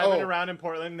someone's driving Oh. around in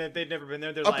Portland that they've never been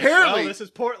there, they're Apparently- like, well, this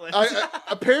is Portland.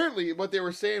 Apparently, what they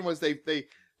were saying was they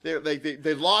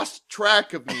lost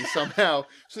track of me somehow,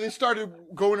 so they started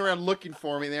going around looking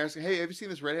for me. And they were asking, "Hey, have you seen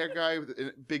this red-haired guy with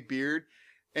a big beard?"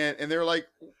 And they were like,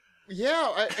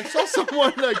 "Yeah, I saw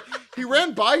someone like he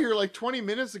ran by here like 20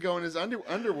 minutes ago in his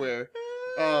underwear.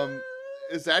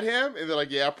 Is that him?" And they're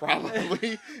like, "Yeah,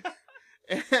 probably."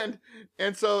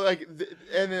 and so like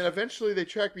and then eventually they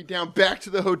tracked me down back to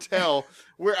the hotel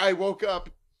where I woke up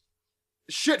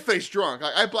shit-faced drunk.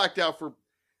 I blacked out for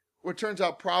what turns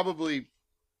out probably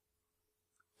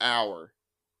hour,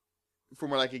 from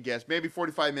what I could guess. Maybe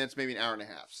 45 minutes, maybe an hour and a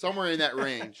half. Somewhere in that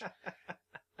range.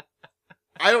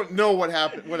 I don't know what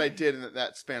happened, what I did in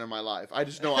that span of my life. I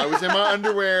just know I was in my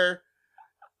underwear,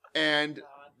 and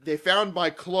they found my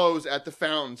clothes at the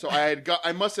fountain. So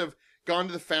I must have gone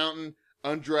to the fountain,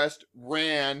 undressed,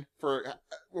 ran for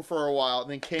a while,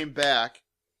 and then came back,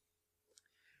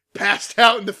 passed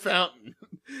out in the fountain.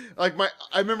 I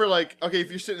remember okay, if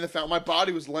you're sitting in the fountain, my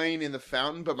body was laying in the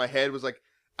fountain, but my head was like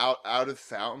out of the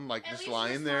fountain, like At just least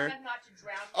lying you're there. smart enough not to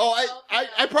drown Oh, yourself,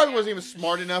 I probably wasn't even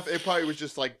smart enough. It probably was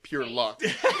just like pure luck.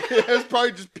 It was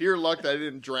probably just pure luck that I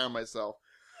didn't drown myself.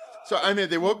 So I mean,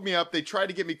 they woke me up. They tried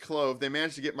to get me clothed. They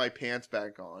managed to get my pants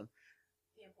back on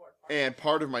The important part. and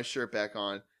part of my shirt back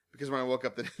on, because when I woke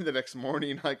up the next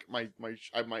morning, like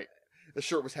the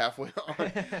shirt was halfway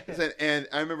on. And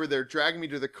I remember they're dragging me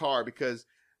to the car because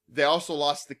they also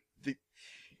lost the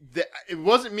it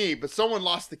wasn't me, but someone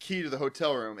lost the key to the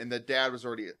hotel room, and the dad was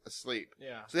already asleep.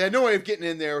 Yeah. So they had no way of getting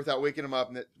in there without waking him up,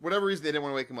 and whatever reason they didn't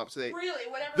want to wake him up. So Really,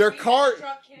 whatever. their reason, car- the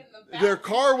drunk kid in the their back-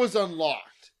 car was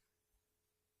unlocked,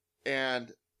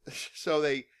 and so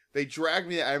they dragged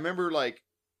me. I remember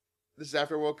this is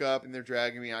after I woke up, and they're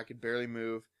dragging me. I could barely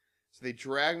move, so they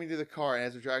dragged me to the car, and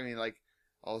as they're dragging me,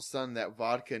 all of a sudden that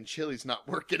vodka and chili's not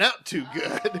working out too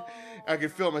good. Oh, I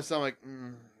could feel my stomach.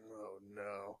 Oh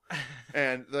no!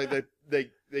 And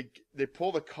they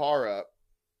pull the car up.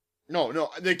 No,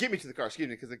 they get me to the car. Excuse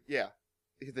me, because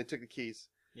they took the keys.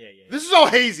 Yeah. This is all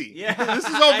hazy. Yeah. This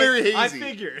is all very hazy. I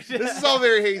figured. This is all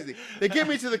very hazy. They get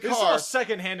me to the This is car. all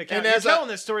secondhand account. And You're as I- telling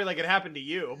this story like it happened to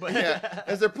you, but Yeah.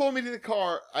 As they're pulling me to the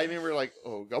car, I remember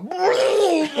oh god.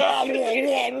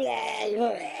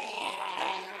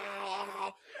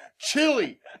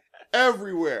 Chili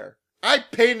everywhere. I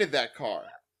painted that car.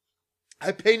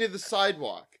 I painted the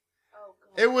sidewalk. Oh,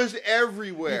 God. It was you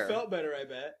everywhere. felt better, I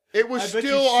bet. It was I bet you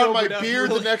still on my sobered up beard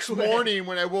the really next quick. morning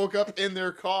when I woke up in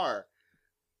their car.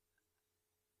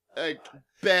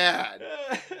 Bad.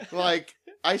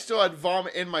 I still had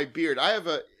vomit in my beard. I have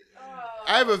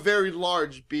a very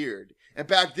large beard, and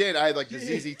back then I had the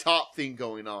ZZ Top thing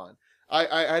going on. I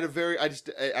had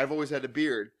I've always had a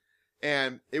beard,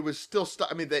 and it was still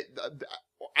I mean,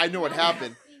 I know what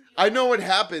happened. I know what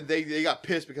happened. They got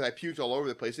pissed because I puked all over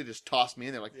the place. They just tossed me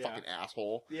in there Yeah. fucking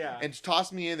asshole, Yeah. and just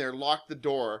tossed me in there, locked the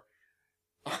door.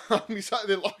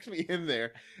 They locked me in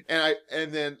there, and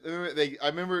then I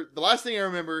remember the last thing I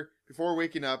remember before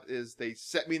waking up is they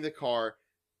set me in the car,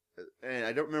 and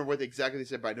I don't remember what exactly they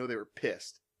said, but I know they were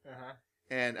pissed. Uh-huh.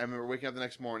 And I remember waking up the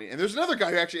next morning, and there's another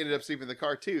guy who actually ended up sleeping in the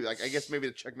car too. I guess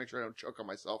maybe to make sure I don't choke on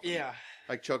myself. Yeah.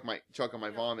 Choke on my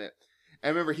vomit. I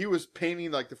remember he was painting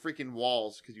the freaking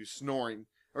walls because he was snoring,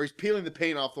 or he's peeling the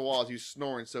paint off the walls. He was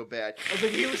snoring so bad. I was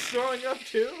like, he was throwing up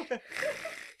too?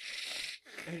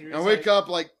 And you're I just wake up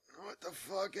what the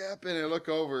fuck happened? And I look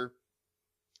over,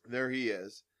 there he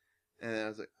is, and then I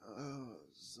was like, oh,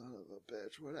 son of a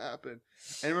bitch, what happened?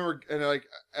 And I remember, and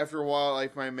after a while, I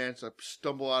finally managed to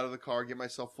stumble out of the car, get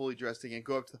myself fully dressed again,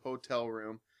 go up to the hotel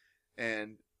room,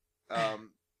 and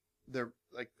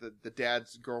the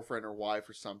dad's girlfriend or wife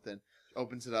or something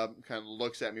opens it up, kind of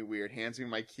looks at me weird, hands me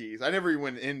my keys. I never even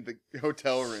went in the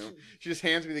hotel room. She just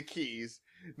hands me the keys,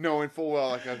 knowing full well,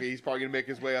 like, okay, he's probably gonna make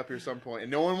his way up here some point.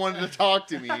 And no one wanted to talk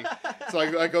to me, so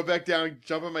I go back down,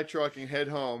 jump in my truck, and head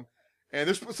home. And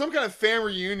there's some kind of family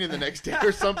reunion the next day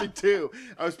or something too.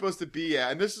 I was supposed to be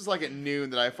at, and this is like at noon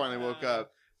that I finally woke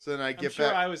up. So then I get I'm sure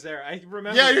back. I was there. I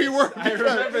remember. Yeah, this. you were. I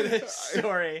remember this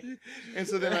story. And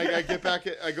so then I get back.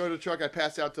 I go to the truck. I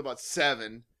pass out till about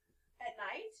 7. At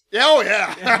night? Yeah, oh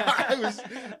yeah. I was.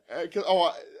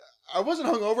 I wasn't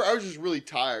hungover. I was just really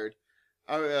tired.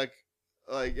 I was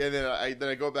like, and then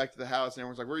I go back to the house, and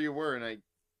everyone's like, "Where you were?" And I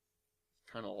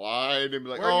kind of lied and be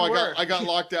like, Where "Oh, you were?" I got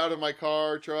locked out of my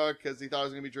truck because he thought I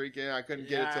was gonna be drinking. I couldn't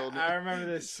get it till." I remember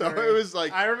this. So Story. it was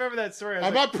like, I remember that story.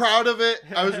 I'm not proud of it.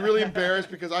 I was really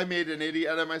embarrassed because I made an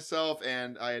idiot out of myself,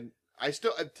 and I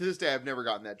still to this day I've never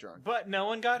gotten that drunk. But no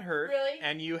one got hurt. Really?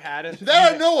 And you had a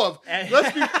That I know of. And-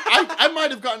 Let's be. I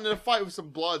might have gotten in a fight with some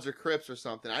Bloods or Crips or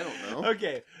something. I don't know.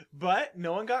 Okay, but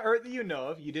no one got hurt that you know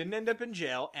of. You didn't end up in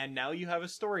jail, and now you have a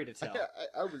story to tell.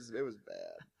 I was. It was bad.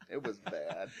 It was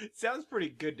bad. Sounds pretty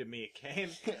good to me, Kane.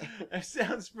 It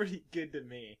sounds pretty good to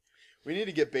me. We need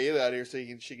to get Bailey out of here so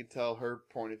she can tell her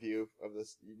point of view of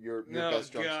this your Oh,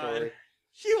 best drunk God. story.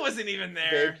 She wasn't even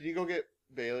there. Babe, can you go get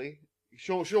Bailey?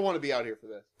 She'll want to be out here for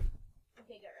this.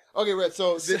 Okay, good. Okay, Rhett.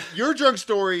 So your drunk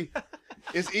story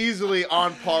is easily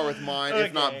on par with mine,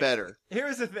 if not Okay. better.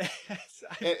 Here's the thing.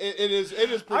 It is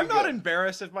pretty. I'm not good.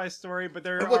 embarrassed of my story, but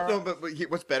there But, are... no, but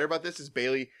what's better about this is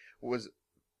Bailey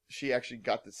she actually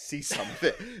got to see some of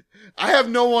it. I have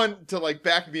no one to like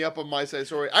back me up on my side of the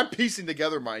story. I'm piecing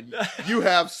together mine. You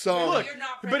have some. Look, You're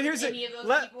not but friends here's with it. any of those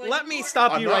Let people me anymore?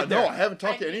 stop I'm you not, right there. No, I haven't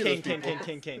talked to any of those King,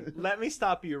 people. King. Let me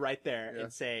stop you right there Yeah.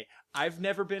 and say, I've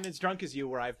never been as drunk as you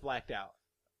where I've blacked out.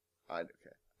 Okay,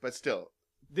 but still,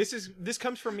 This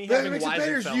comes from me that having makes it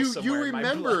better. Weizenfels You somewhere in my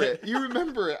remember blood. it. You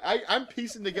remember it. I'm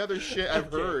piecing together shit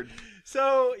I've Okay. heard.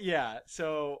 So yeah,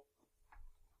 so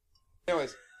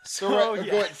Anyways, so go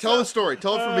ahead. Tell the story.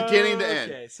 Tell it from beginning to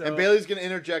end. Okay, so And Bailey's gonna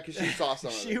interject because she saw some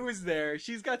of she it. was there.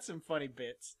 She's got some funny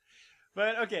bits.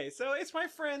 But okay, so it's my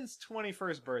friend's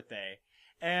 21st birthday,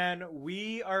 and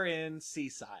we are in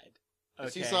Seaside. Okay.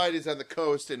 Seaside is on the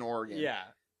coast in Oregon. Yeah.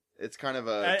 It's kind of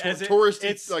a As it- touristy,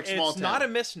 it's like small it's town. not a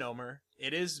misnomer.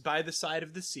 It is by the side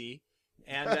of the sea,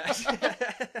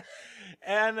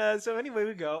 and so anyway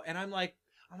we go, and I'm like,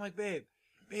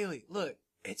 Bailey, look,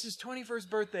 it's his 21st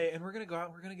birthday, and we're gonna go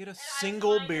out. We're gonna get a And I was single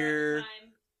lying the whole beer.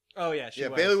 time. Oh yeah, she Yeah,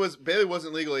 was. Bailey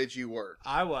wasn't legal age. You were.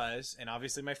 I was, and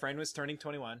obviously my friend was turning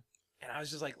 21, and I was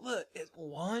just like, look, it's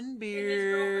one And his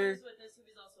beer. girlfriend was with us, who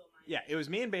was also a minor. Yeah, it was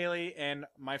me and Bailey and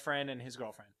my friend and his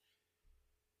girlfriend.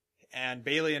 And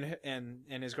Bailey and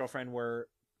his girlfriend were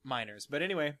minors. But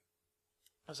anyway,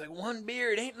 I was like, one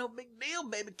beer, it ain't no big deal,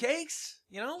 baby cakes.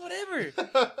 You know, whatever.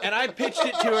 And I pitched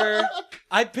it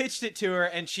to her.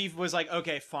 And she was like,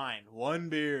 okay, fine, one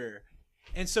beer.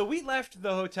 And so we left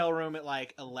the hotel room at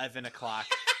like 11 o'clock.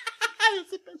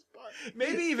 That's the best part.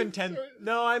 Maybe even 10.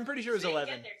 No, I'm pretty sure it was We didn't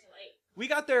 11. get there till 8. We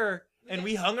got there and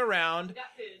we hung We around. got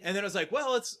food. And then I was like,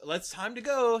 well, let's time to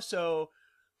go. So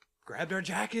grabbed our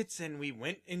jackets and we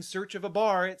went in search of a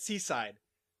bar at Seaside.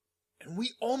 And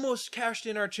we almost cashed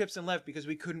in our chips and left because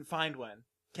we couldn't find one.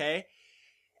 Okay?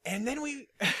 And then we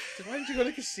So why didn't you go to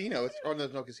the casino?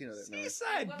 There's no casino there. No.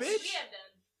 Seaside, What would bitch. we have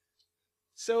done?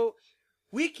 So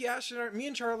we cashed in me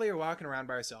and Charlie are walking around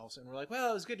by ourselves and we're like,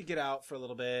 well, it was good to get out for a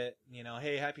little bit. You know,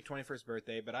 hey, happy 21st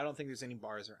birthday, but I don't think there's any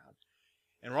bars around.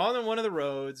 And we're on one of the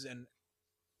roads and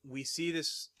we see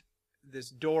this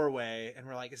doorway and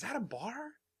we're like, is that a bar?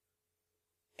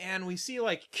 And we see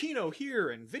like Kino here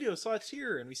and video slots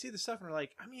here and we see the stuff and we're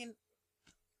like, I mean,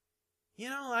 you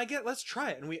know, let's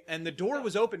try it. And the door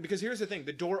was open because here's the thing,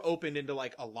 the door opened into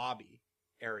like a lobby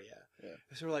area. Yeah.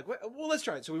 So we're like, well, let's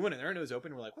try it. So we went in there and it was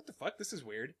open. We're like, what the fuck? This is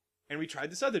weird. And we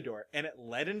tried this other door and it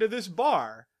led into this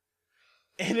bar.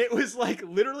 And it was like,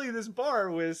 literally this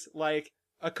bar was like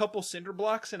a couple cinder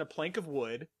blocks and a plank of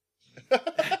wood,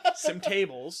 some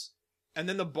tables. And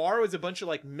then the bar was a bunch of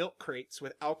like milk crates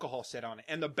with alcohol set on it.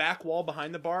 And the back wall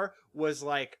behind the bar was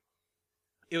like,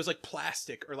 it was like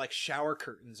plastic or like shower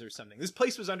curtains or something. This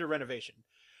place was under renovation.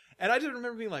 And I just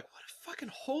remember being like, what a fucking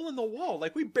hole in the wall.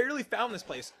 Like we barely found this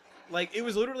place. Like it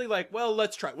was literally like, well,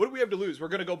 let's try. What do we have to lose? We're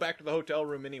going to go back to the hotel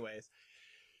room anyways.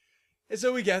 And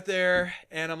so we get there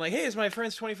and I'm like, hey, it's my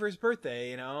friend's 21st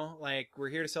birthday. You know, like we're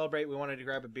here to celebrate. We wanted to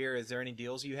grab a beer. Is there any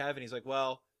deals you have? And he's like,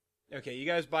 well, okay, you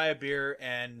guys buy a beer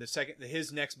and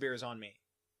his next beer is on me.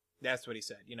 That's what he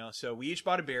said, you know? So we each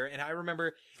bought a beer and I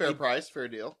remember Fair price, fair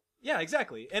deal. yeah,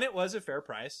 exactly. And it was a fair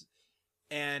price.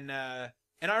 And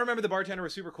And I remember the bartender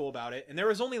was super cool about it. And there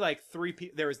was only like 3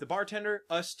 people. There was the bartender,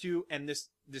 us two, and this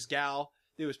gal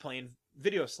that was playing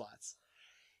video slots.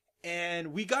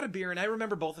 And we got a beer, and I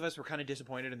remember both of us were kind of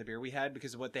disappointed in the beer we had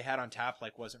because what they had on tap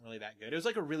like wasn't really that good. It was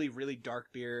like a really, really dark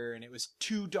beer, and it was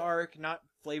too dark, not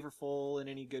flavorful in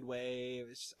any good way. It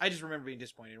was I just remember being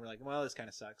disappointed. We're like, well, this kind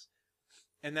of sucks.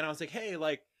 And then I was like, hey,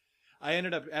 like, I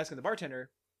ended up asking the bartender,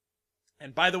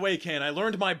 and by the way, Ken, I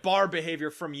learned my bar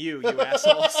behavior from you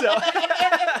asshole. So,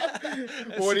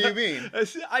 What do you mean?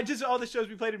 I just all the shows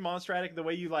we played in Monstratic, the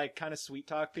way you like kind of sweet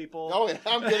talk people. Oh, yeah,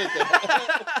 I'm good at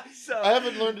that. So I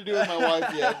haven't learned to do it with my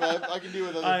wife yet, but I can do it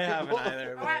with other I people. haven't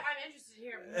either. Oh, I'm interested to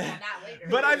hear more on that later.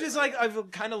 But I've just like I've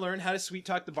kind of learned how to sweet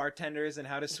talk the bartenders and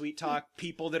how to sweet talk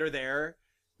people that are there,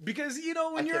 because you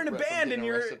know when I you're in a kept Brett from band and getting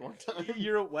you're arrested one time.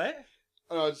 you're what?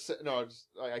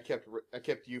 I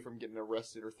kept you from getting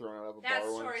arrested or thrown out of a That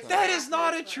bar one story's time. That is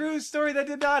not a true story. That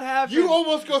did not happen. You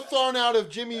almost got thrown out of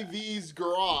Jimmy V's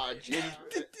garage. It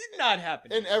did not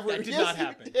happen. And every That did yes, not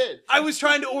happen. You did. I was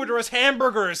trying to order us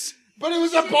hamburgers. But it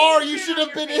was a bar. You should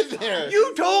have been in there.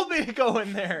 You told me to go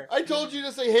in there. I told you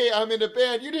to say, "Hey, I'm in a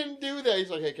band." You didn't do that. He's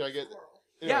like, "Hey, can I get?"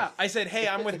 Yeah, I said, "Hey,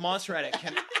 I'm with Monstratic."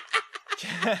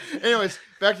 Anyways,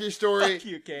 back to your story. Fuck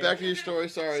you, Kane. Back to your story.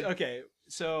 Sorry. Okay,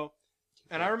 so,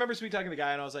 and I remember sweet talking to the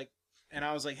guy, and I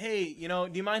was like, hey, you know,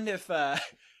 do you mind if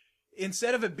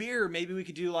instead of a beer, maybe we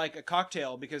could do like a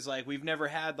cocktail, because like we've never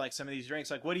had like some of these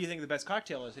drinks. Like, what do you think the best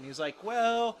cocktail is? And he was like,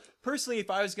 well, personally, if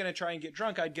I was gonna try and get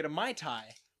drunk, I'd get a Mai Tai.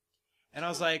 And I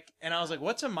was like,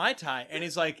 what's a Mai Tai? And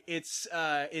he's like, it's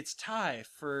Thai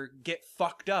for get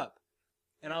fucked up.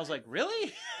 And I was like,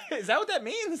 really? Is that what that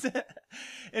means?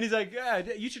 And he's like, yeah,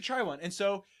 you should try one. And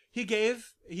so he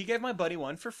gave my buddy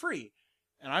one for free.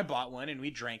 And I bought one and we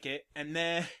drank it. And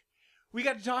then we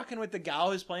got to talking with the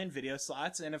gal who's playing video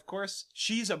slots. And of course,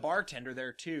 she's a bartender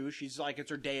there too. She's like,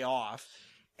 it's her day off.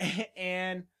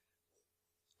 And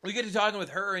we get to talking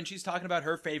with her, and she's talking about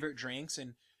her favorite drinks.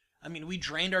 And I mean, we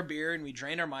drained our beer and we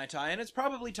drained our Mai Tai, and it's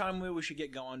probably time we should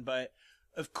get going. But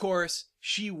of course,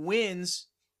 she wins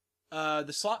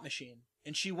the slot machine,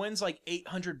 and she wins like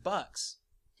 $800.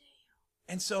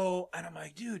 And so, and I'm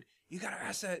like, dude, you gotta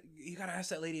ask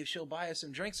that lady if she'll buy us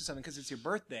some drinks or something, because it's your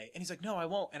birthday. And he's like, no, I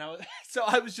won't. And so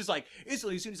I was just like,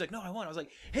 instantly, as soon as he's like, no, I won't. I was like,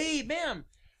 hey, ma'am,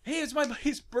 hey, it's my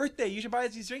buddy's birthday. You should buy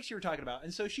us these drinks you were talking about.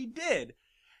 And so she did,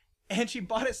 and she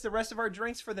bought us the rest of our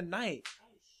drinks for the night.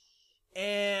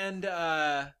 And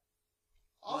I'll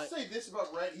say this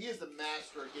about Rhett: he is the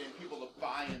master of getting people to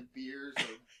buy him beers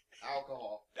or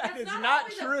alcohol. that That's is not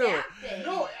always a true. bad thing.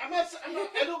 No,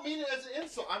 I don't mean it as an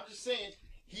insult. I'm just saying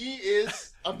he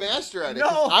is a master at it.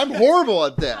 No. I'm horrible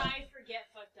at that. I forget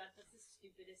fucked up. That's the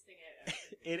stupidest thing I've ever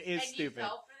heard. It is And stupid. you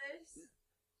fell for this?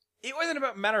 It wasn't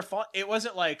about matter of fact. It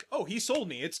wasn't like, oh, he sold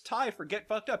me. It's Thai for get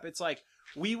fucked up. It's like,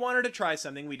 we wanted to try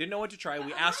something. We didn't know what to try.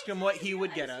 We asked him what he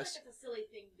would get I us. just feel like it's a silly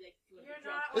thing to like, do You're with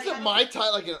not, drunk. Isn't Mai Tai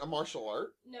like a martial art?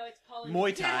 No, it's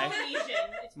Muay Thai. Polynesian.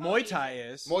 It's Muay Polynesian. Thai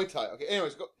is. Muay Thai. Okay.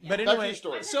 Anyways, go. But Back to anyway, your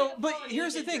story. so but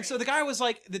here's the thing. So the guy was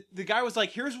like, the guy was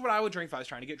like, here's what I would drink if I was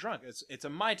trying to get drunk. It's a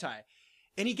Mai Tai,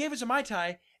 and he gave us a Mai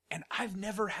Tai, and I've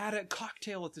never had a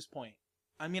cocktail at this point.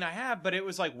 I mean, I have, but it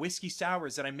was like whiskey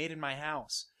sours that I made in my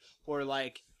house, or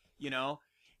like, you know,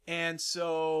 and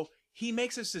so he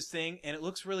makes us this thing, and it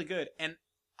looks really good. And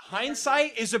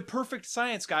hindsight is a perfect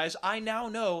science, guys. I now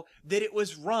know that it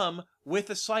was rum with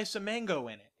a slice of mango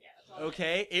in it. Yeah, that's all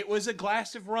Okay, it was a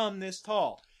glass of rum this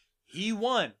tall. He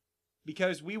won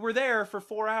because we were there for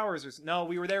 4 hours. No,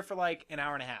 we were there for like an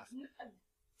hour and a half. No.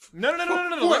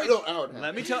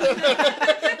 Let me tell.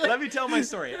 Let me tell my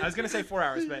story. I was gonna say 4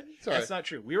 hours, but Sorry. that's not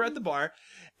true. We were at the bar,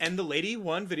 and the lady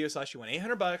won video sauce. She won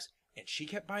 $800, and she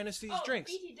kept buying us these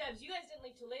drinks. BT Dubs, you guys didn't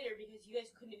leave till later because you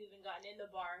guys couldn't have even gotten in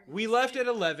the bar. We left at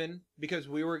 11 because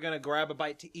we were gonna grab a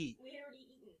bite to eat. We had already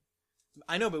eaten.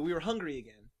 I know, but we were hungry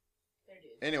again. There,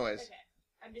 dude. Anyways.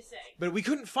 Okay, I'm just saying. But we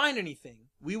couldn't find anything.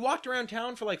 We walked around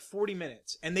town for like 40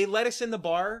 minutes, and they let us in the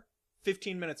bar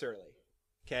 15 minutes early.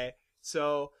 Okay,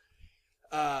 so,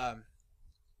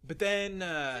 but then,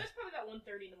 So it's probably about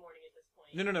 1:30 in the morning at this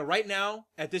point. no. Right now,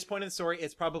 at this point in the story,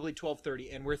 it's probably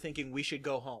 12:30, and we're thinking we should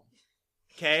go home.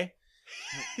 Okay.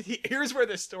 Here's where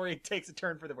the story takes a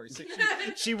turn for the worse.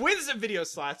 She wins the video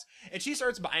slots, and she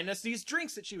starts buying us these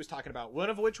drinks that she was talking about. One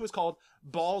of which was called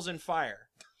Balls and Fire.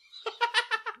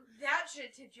 that should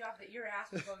have tipped you off that your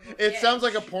ass was going to go It dead. sounds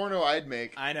like a porno I'd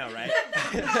make. I know, right?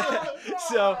 Oh,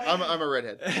 So. God. I'm a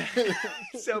redhead.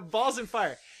 So Balls and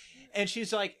Fire, and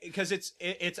she's like, because it's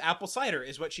apple cider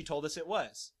is what she told us it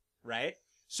was, right?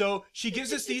 So she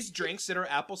gives us these drinks that are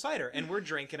apple cider, and we're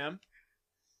drinking them,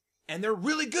 and they're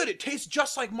really good. It tastes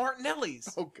just like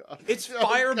Martinelli's. Oh God. It's Oh, God.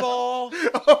 Fireball.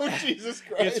 Oh Jesus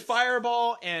Christ. It's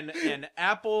Fireball and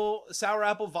sour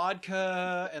apple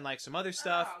vodka and like some other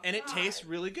stuff, Oh, and it God. tastes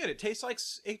really good. It tastes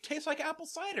like apple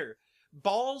cider,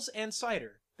 balls and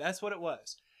cider. That's what it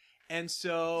was. And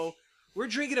so we're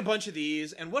drinking a bunch of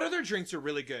these, and what other drinks are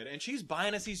really good? And she's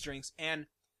buying us these drinks, and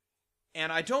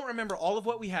I don't remember all of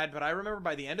what we had, but I remember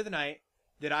by the end of the night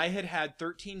that I had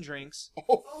 13 drinks,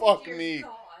 Oh Oh, fuck dear me.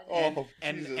 God. Oh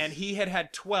and Jesus. he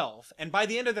had 12. And by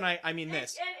the end of the night, I mean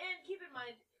this. And keep in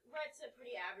mind, Rhett's a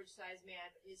pretty average-sized man.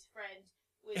 His friend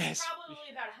was Yes. probably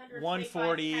about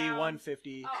 140, 140,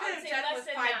 150. Oh, Could I'd have say done less with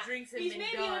than 5 that. drinks and He's been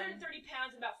maybe done. 130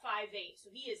 pounds, about 5'8", so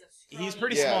he is a scrawny. He's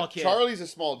pretty Yeah, small kid. Charlie's a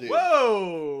small dude.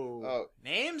 Whoa! Oh.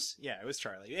 Names? Yeah, it was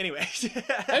Charlie. Anyway.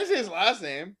 I didn't say his last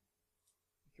name.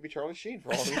 It could be Charlie Sheen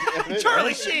for all we know.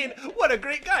 Charlie Sheen, what a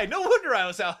great guy. No wonder I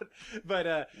was out.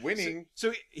 But Winning.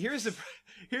 So here's the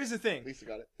thing. At least I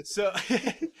got it. So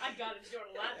I got it.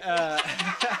 Jordan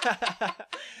laughed.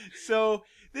 so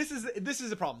this is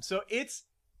the problem. So it's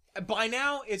by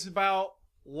now it's about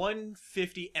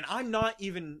 150, and I'm not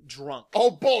even drunk.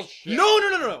 Oh bullshit.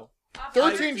 No.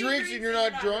 13 drinks and you're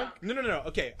not drunk? No.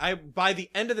 Okay, by the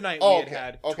end of the night Oh, we okay.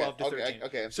 had Okay, 12 to 13.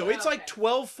 okay, I'm So sorry. it's like Okay.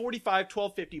 12:45,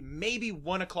 12:50, maybe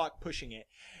 1 o'clock pushing it.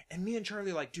 And me and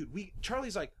Charlie are like, dude,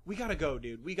 Charlie's like, we gotta go,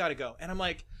 dude. We gotta go. And I'm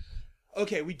like,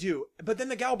 okay, we do. But then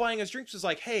the gal buying us drinks was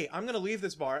like, hey, I'm gonna leave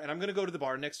this bar and I'm gonna go to the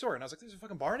bar next door. And I was like, there's a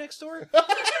fucking bar next door?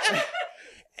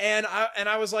 and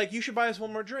I was like, you should buy us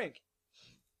one more drink.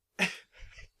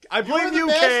 I You're blame the you,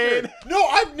 master. Kane.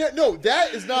 No,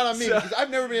 that is not on me So- because I've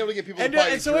never been able to get people And, to buy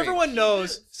you and so drinks. everyone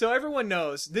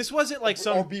knows. This wasn't like or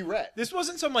some. be Rhett. This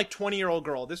wasn't some like 20-year-old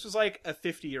girl. This was like a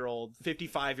 50-year-old,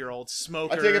 55-year-old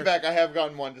smoker. I take it back. I have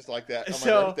gotten one just like that on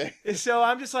my birthday. So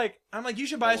I'm like, you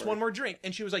should buy Don't us worry. one more drink.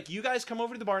 And she was like, you guys come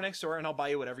over to the bar next door and I'll buy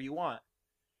you whatever you want.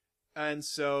 And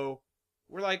so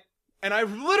we're like, and I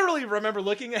literally remember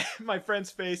looking at my friend's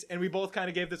face and we both kind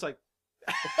of gave this like,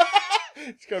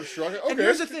 It's kind of shrugging. Okay. and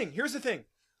here's the thing.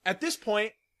 At this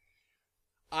point,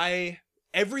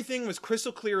 everything was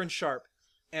crystal clear and sharp.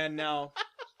 And now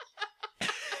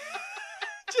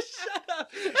just shut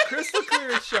up. Crystal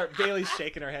clear and sharp. Bailey's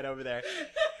shaking her head over there.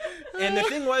 And the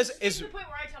thing was, This is is the point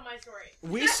where I tell my story.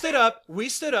 we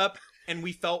stood up and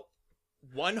we felt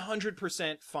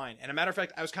 100% fine. And a matter of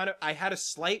fact, I had a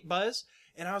slight buzz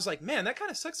and I was like, man, that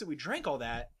kind of sucks that we drank all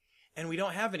that and we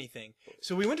don't have anything.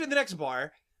 So we went to the next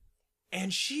bar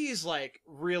and she's like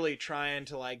really trying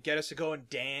to like get us to go and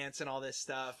dance and all this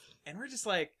stuff. And we're just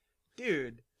like,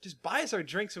 dude, just buy us our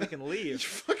drinks so we can You leave.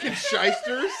 fucking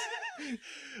shysters.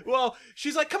 Well,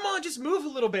 she's like, come on, just move a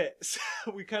little bit.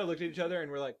 So we kind of looked at each other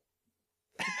and we're like,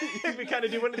 we kind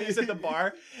of do one of these at the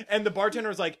bar, and the bartender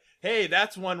was like, "Hey,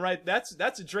 that's one right. That's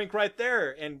a drink right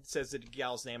there," and says the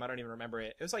gal's name. I don't even remember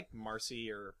it. It was like Marcy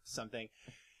or something.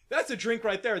 That's a drink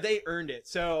right there. They earned it.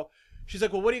 So she's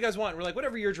like, "Well, what do you guys want?" And we're like,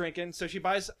 "Whatever you're drinking." So she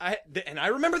buys. And I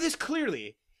remember this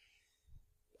clearly.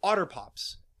 Otter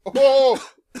Pops. Oh.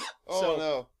 Oh So-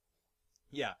 no.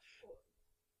 Yeah.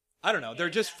 I don't know. They're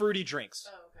just fruity drinks.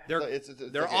 Oh, okay. They're It's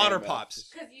they're like Otter AMF. Pops.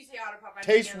 Because you say Otter Pop. I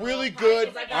Tastes think of really little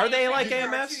good. pockets. Are they like for a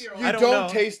AMFs? 2-year-old. You I don't don't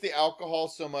know. taste the alcohol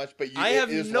so much, but I it have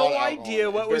is a no lot of alcohol.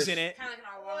 idea what It's was very in it. Kind of like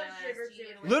an Blood all sugar iced tea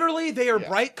too. with- Literally, they are Yeah.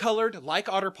 bright colored like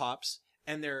Otter Pops,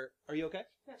 and they're. Are you okay?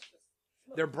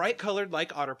 They're bright colored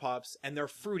like Otter Pops, and they're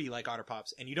fruity like Otter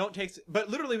Pops, and you don't taste. But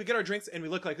literally, we get our drinks and we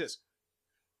look like this.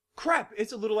 Crap!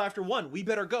 It's a little after 1. We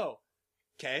better go.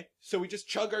 Okay, so we just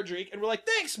chug our drink, and we're like,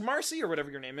 "Thanks, Marcy," or whatever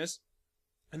your name is,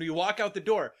 and we walk out the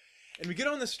door, and we get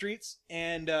on the streets,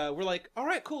 and we're like, "All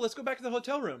right, cool, let's go back to the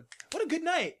hotel room. What a good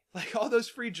night! Like all those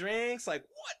free drinks, like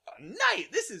what a night!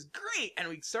 This is great!" And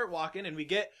we start walking, and we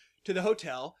get to the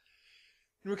hotel,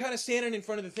 and we're kind of standing in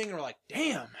front of the thing, and we're like,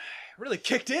 "Damn, really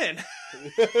kicked in,"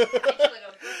 It's like a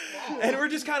brick wall. and we're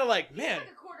just kind of like, "Man."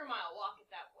 Like a quarter-mile walk at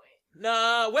that point.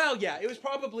 Nah, well, yeah, it was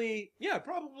probably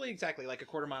exactly like a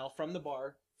quarter mile from the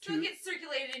bar So it to. gets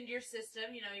circulated into your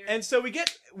system, you know. Your And so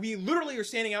we literally are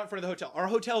standing out in front of the hotel. Our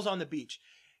hotel's on the beach.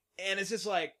 And it's just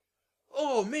like,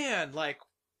 oh man, like,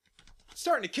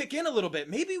 starting to kick in a little bit.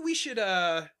 Maybe we should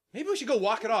go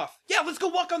walk it off. Yeah, let's go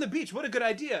walk on the beach. What a good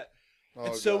idea. Oh,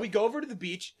 And so God. we go over to the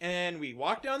beach and we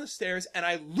walk down the stairs and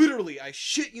I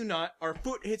shit you not, our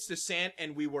foot hits the sand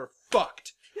and we were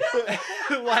fucked.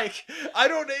 Like,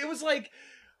 it was like,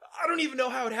 I don't even know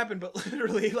how it happened, but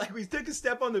literally, like, we took a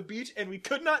step on the beach and we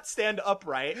could not stand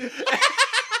upright.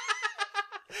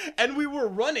 And we were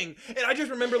running. And I just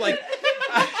remember, like,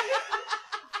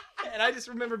 And I just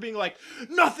remember being like,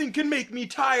 nothing can make me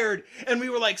tired. And we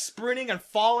were like sprinting and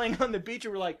falling on the beach.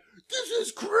 And we're like, this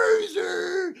is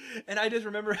crazy. And I just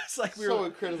remember it's like we so were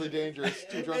incredibly dangerous.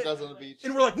 Two drunk guys on the beach.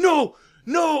 and we're like, no.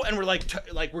 And we're like,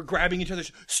 we're grabbing each other.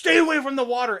 Stay away from the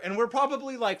water. And we're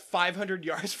probably like 500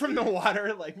 yards from the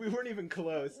water. Like we weren't even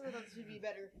close. That would be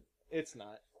better. It's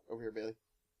not. Over here, Bailey.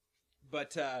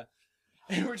 But,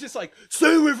 and we're just like,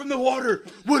 stay away from the water.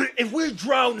 If we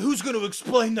drown, who's going to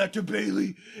explain that to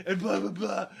Bailey? And blah, blah,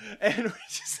 blah. And we're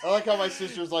just... I like how my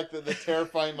sister's like the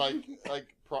terrifying, like.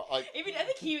 Even I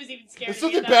think he was even scared. If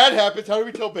something bad happens, how do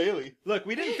we tell Bailey? Look,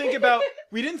 we didn't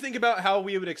think about how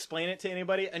we would explain it to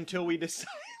anybody until we decided,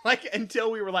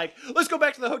 until we were like, let's go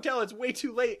back to the hotel. It's way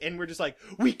too late. And we're just like,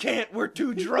 we can't. We're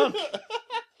too drunk.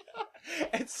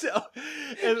 And so...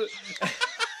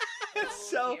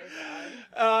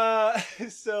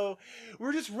 So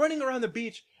we're just running around the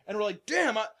beach, and we're like,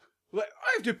 "Damn, I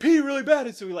have to pee really bad."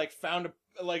 And so we found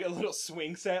a little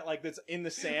swing set that's in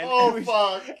the sand. Oh, and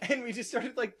fuck! And we just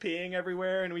started peeing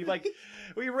everywhere, and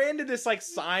we ran to this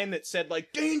sign that said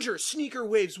 "Danger! Sneaker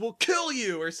waves will kill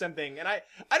you" or something. And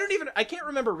I can't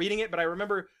remember reading it, but I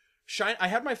remember I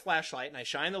had my flashlight and I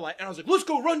shined the light, and I was like, "Let's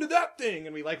go run to that thing!"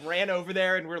 And we ran over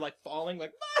there, and we're falling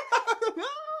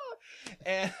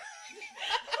and.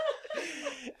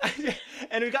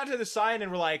 And we got to the sign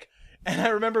and we're like, and I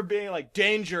remember being like,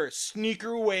 danger,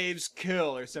 sneaker waves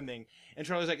kill or something. And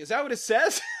Charlie was like, is that what it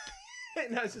says?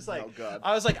 And I was just like, oh, God.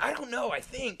 I was like, I don't know, I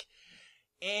think.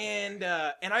 And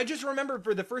I just remember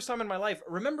for the first time in my life,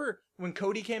 remember when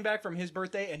Cody came back from his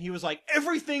birthday and he was like,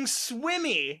 everything's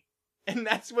swimmy. And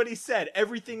that's what he said.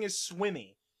 Everything is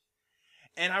swimmy.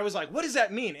 And I was like, what does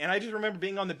that mean? And I just remember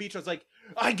being on the beach. I was like,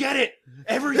 I get it.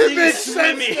 Everything is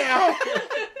swimmy. Now.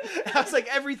 I was like,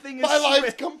 everything is My swimmy.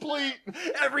 life's complete.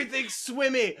 Everything's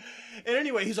swimmy. And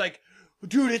anyway, he's like,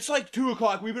 dude, it's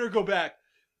 2:00. We better go back.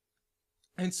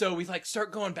 And so we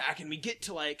start going back, and we get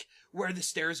to where the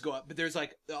stairs go up. But there's the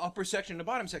upper section and the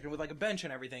bottom section with a bench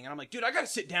and everything. And I'm like, dude, I gotta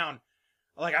sit down.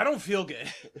 I don't feel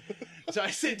good. So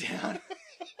I sit down.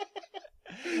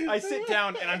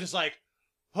 And I'm just like,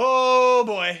 oh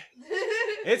boy,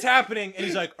 it's happening. And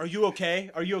he's like, are you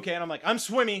okay? Are you okay? And I'm like, I'm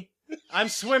swimmy,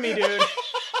 dude.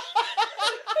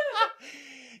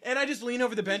 And I just lean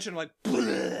over the bench and I'm like,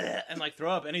 bleh, and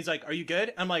throw up. And he's like, are you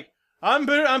good? I'm like, I'm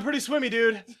pretty swimmy,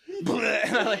 dude. Bleh,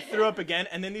 and I threw up again.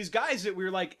 And then these guys that we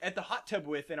were at the hot tub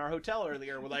with in our hotel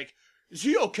earlier were like, is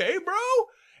he okay, bro?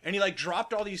 And he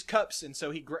dropped all these cups. And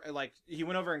so he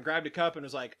went over and grabbed a cup and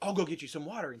was like, I'll go get you some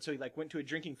water. And so he went to a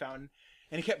drinking fountain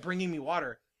and he kept bringing me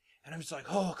water. And I'm just like,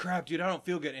 oh crap, dude, I don't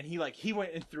feel good. And he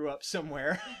went and threw up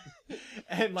somewhere.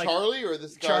 And Charlie or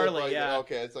this guy? Charlie, yeah.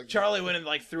 Okay, it's Charlie went and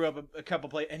threw up a couple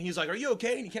plates. And he's like, are you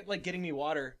okay? And he kept getting me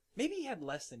water. Maybe he had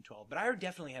less than 12, but I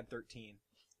definitely had 13.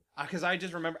 Because I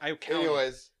just remember I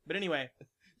counted. Anyway.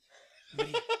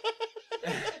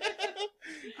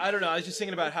 I don't know. I was just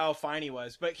thinking about how fine he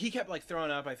was, but he kept throwing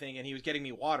up, I think, and he was getting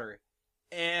me water.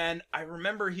 And I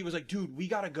remember he was like, dude, we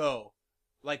gotta go.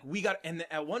 And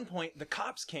at one point, the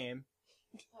cops came,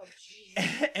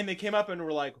 and they came up and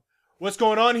were like, what's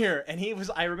going on here? And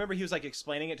I remember he was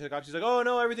explaining it to the cops. He's like, oh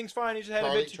no, everything's fine. He just had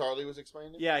a bit Charlie was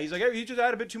explaining it? Yeah, he's like, he just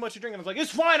had a bit too much to drink. And I was like, it's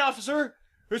fine, officer.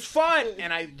 It's fine.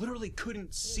 And I literally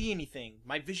couldn't see anything.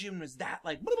 My vision was that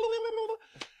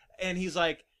and he's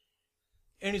like,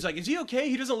 is he okay?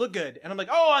 He doesn't look good. And I'm like,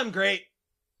 oh, I'm great.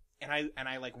 And I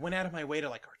went out of my way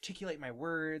to articulate my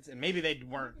words, and maybe they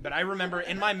weren't, but I remember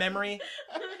in my memory,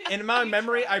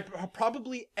 I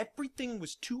probably everything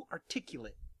was too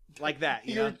articulate like that.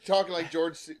 You You're talking like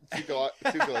George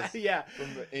Tsoukalos yeah, from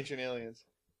Ancient Aliens.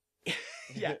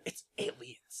 Yeah, it's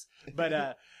aliens.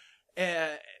 But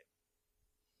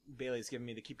Bailey's giving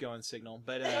me the keep going signal.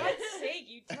 But God's sake,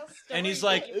 you tell stories. and he's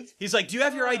like, do you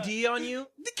have your ID on you?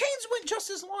 The canes went just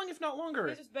as long, if not longer.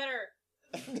 This is better.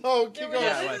 No, keep going.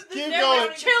 Yeah, keep going.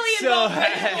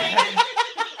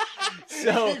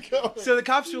 So the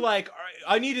cops were like, all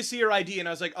right, I need to see your ID. And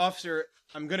I was like, officer,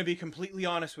 I'm going to be completely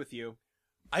honest with you.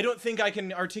 I don't think I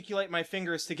can articulate my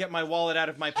fingers to get my wallet out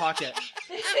of my pocket.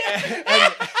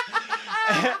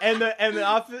 and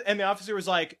the officer was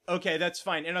like, okay, that's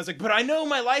fine. And I was like, but I know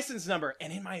my license number.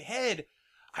 And in my head,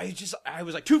 I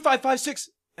was like 2556,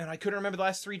 and I couldn't remember the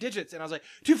last 3 digits. And I was like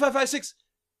 2556.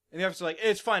 And the officer was like,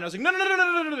 it's fine. I was like, no,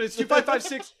 it's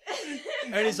 2556.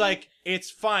 And he's like, it's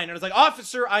fine. And I was like,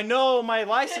 officer, I know my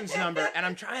license number. And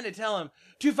I'm trying to tell him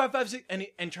 2556.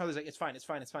 And Charlie's like, it's fine.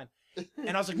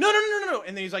 And I was like, no.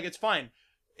 And then he's like, it's fine.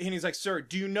 And he's like, sir,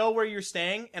 do you know where you're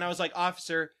staying? And I was like,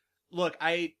 officer, look,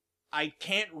 I I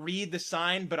can't read the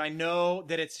sign, but I know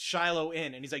that it's Shiloh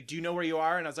Inn. And he's like, do you know where you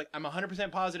are? And I was like, I'm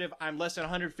 100% positive. I'm less than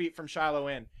 100 feet from Shiloh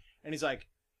Inn. And he's like,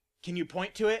 can you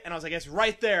point to it? And I was like, it's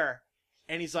right there.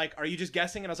 And he's like, are you just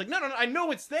guessing? And I was like, no, I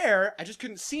know it's there. I just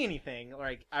couldn't see anything.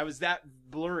 Like, I was that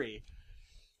blurry.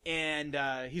 And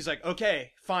he's like,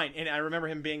 okay, fine. And I remember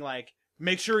him being like,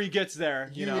 make sure he gets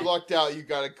there. You know? lucked out. You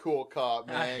got a cool cop,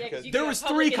 man. Yeah, 'cause 'cause you There got was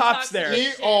public 3 cops there.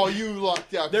 intoxication. you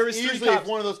lucked out. There was 3 Easily, cops. if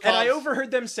one of those cops. And I overheard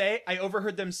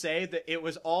them say that it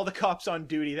was all the cops on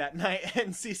duty that night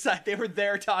in Seaside. They were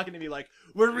there talking to me like,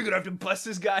 where are we going to have to bust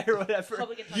this guy or whatever?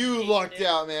 Public You intoxication, lucked dude.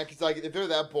 out, man. Because like, if they're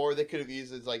that bored, they could have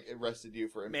easily like arrested you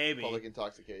for Maybe. public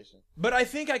intoxication. But I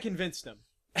think I convinced them.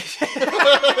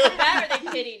 That or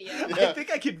they pitied you. I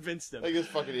think I convinced them. Like this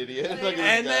fucking idiot. And Look at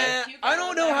And this guy. You I got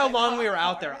don't them know how back. long we were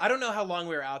out there. I don't know how long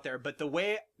we were out there, but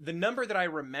the number that I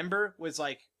remember was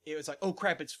like, it was like, oh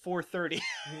crap, it's 4:30.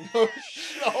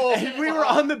 Oh, And we were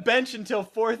on the bench until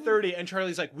 4:30, and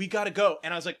Charlie's like, we gotta go.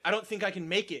 And I was like, I don't think I can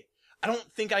make it. I don't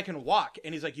think I can walk.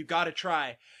 And he's like, you gotta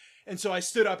try. And so I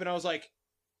stood up and I was like,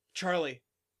 Charlie,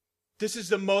 this is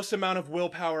the most amount of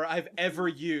willpower I've ever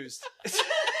used.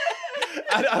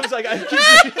 I was like,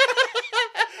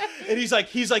 and he's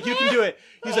like, you can do it.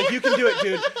 He's like, you can do it,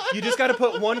 dude. You just got to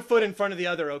put one foot in front of the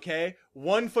other, okay?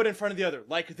 One foot in front of the other,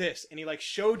 like this. And he like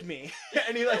showed me,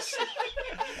 and he like,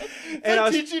 and I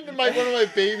was teaching one of my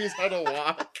babies how to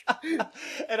walk.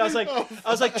 And I was like,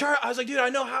 dude, I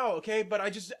know how, okay? But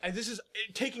this is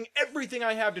taking everything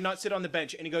I have to not sit on the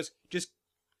bench. And he goes, just,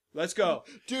 let's go.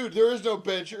 Dude, there is no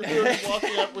bench. You're just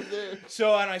walking up with it.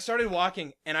 So, and I started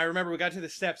walking, and I remember we got to the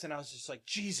steps, and I was just like,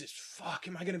 Jesus, fuck,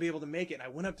 am I going to be able to make it? And I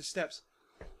went up the steps.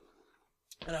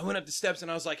 And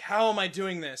I was like, how am I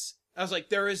doing this? I was like,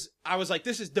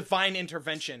 this is divine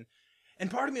intervention. And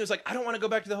part of me was like, I don't want to go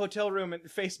back to the hotel room and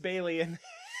face Bailey and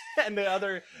the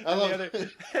other.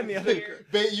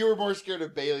 You were more scared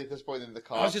of Bailey at this point than the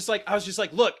cop. I was just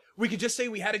like, look, we could just say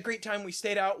we had a great time, we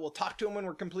stayed out, we'll talk to them when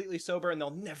we're completely sober, and they'll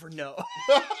never know.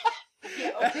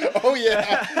 Oh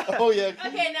yeah.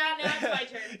 Okay, now it's my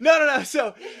turn. No.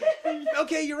 So,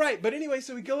 okay, you're right. But anyway,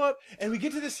 so we go up and we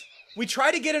get to this. We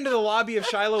try to get into the lobby of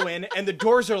Shiloh Inn, and the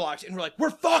doors are locked. And we're like, we're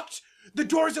fucked. The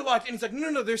doors are locked. And he's like,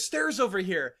 no, there's stairs over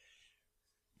here.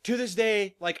 To this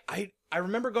day, like I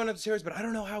remember going up the stairs, but I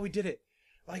don't know how we did it.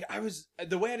 Like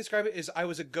the way I describe it is I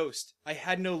was a ghost. I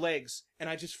had no legs, and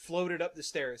I just floated up the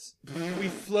stairs. We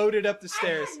floated up the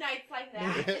stairs. I had nights like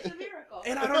that. It's a miracle.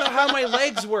 And I don't know how my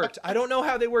legs worked. I don't know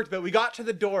how they worked, but we got to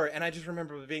the door, and I just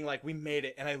remember being like, we made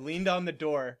it. And I leaned on the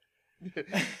door.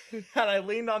 And I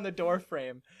leaned on the door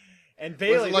frame. And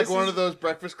Bailey, was it like one of those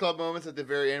Breakfast Club moments at the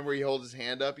very end where he holds his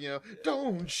hand up,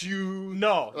 don't you?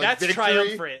 No, like that's victory?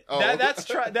 triumphant. Oh.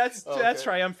 That's Okay.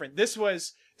 triumphant. This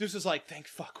was like, thank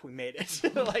fuck we made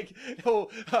it. Like,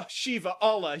 Shiva,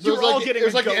 Allah, So you're all getting. It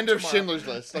was like the goat end of tomorrow. Schindler's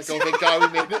List. Like, oh thank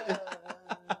God we made it.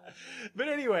 But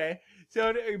anyway,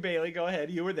 so Bailey, go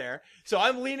ahead. You were there. So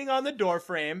I'm leaning on the door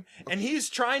frame, and he's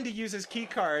trying to use his key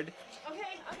card.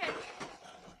 Okay.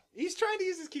 He's trying to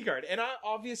use his key card, and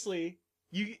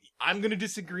I'm gonna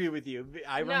disagree with you.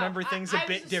 I remember things a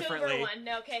bit differently. I was the sober one.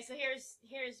 No, okay, so here's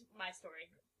my story.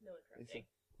 No interrupting.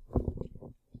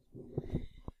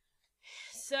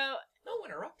 So No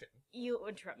interrupting. you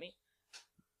interrupt me.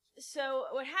 So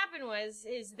what happened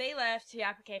is they left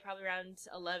Yapake probably around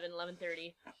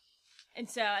 11:30. And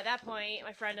so at that point,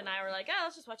 my friend and I were like, oh,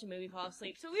 let's just watch a movie, fall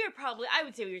asleep. So we were I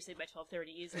would say we were asleep by 12:30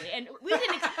 easily. And we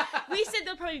didn't, we said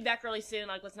they'll probably be back really soon,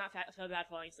 like, let's not feel bad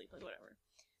falling asleep, like, whatever.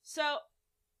 So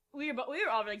we were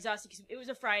all really exhausted because it was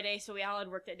a Friday, so we all had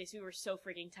work that day, so we were so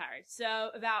freaking tired. So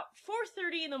about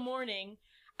 4:30 in the morning,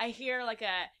 I hear like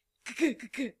a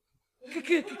and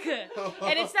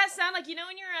it's that sound like, when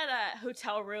you're at a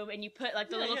hotel room and you put like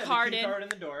the little card in. Card in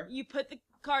the door. You put the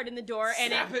card in the door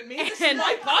and Snap at me. This and- is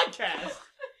my podcast.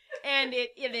 and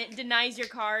it denies your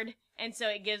card, and so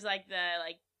it gives like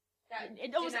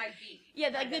it almost Denied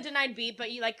beat. the denied beep,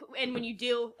 but you and when you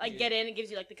do get in, it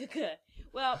gives you like the kuh.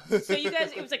 Well, so you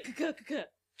guys, it was like kuh,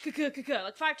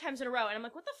 like 5 times in a row, and I'm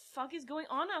like, what the fuck is going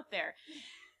on out there?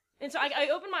 And so I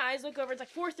open my eyes, look over, it's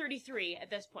like 4:33 at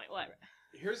this point, whatever.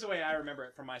 Here's the way I remember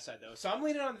it from my side, though. So I'm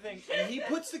leaning on the thing, and he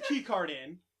puts the key card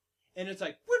in, and it's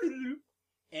like,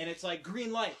 and it's like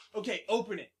green light. Okay,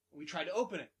 open it. We tried to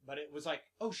open it, but it was like,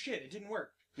 oh shit, it didn't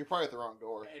work. You're probably at the wrong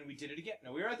door. And we did it again.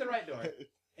 No, we were at the right door.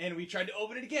 And we tried to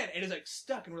open it again, and it's like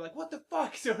stuck, and we're like, what the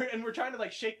fuck? So we're trying to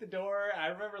like shake the door. I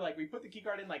remember like we put the key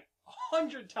card in like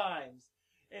 100 times.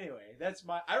 Anyway,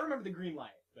 I remember the green light,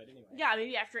 but anyway. Yeah,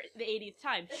 maybe after the 80th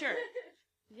time, sure.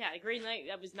 Yeah, the green light.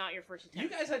 That was not your first You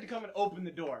attempt. guys had to come and open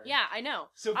the door. Yeah, I know.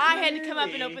 So I had to come up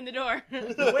and clearly- open the door.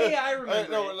 The way I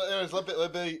remember no, it, anyways,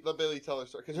 let Bailey tell her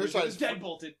story because her it side was is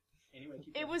deadbolted. Anyway, keep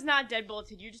It going. was not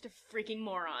deadbolted. You're just a freaking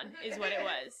moron, is what it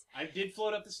was. I did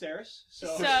float up the stairs, so.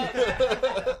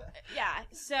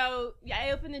 Yeah,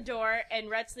 I open the door, and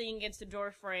Rhett's leaning against the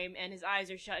door frame, and his eyes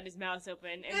are shut and his mouth's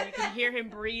open, and you can hear him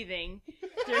breathing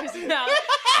through his mouth.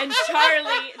 And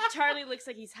Charlie looks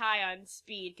like he's high on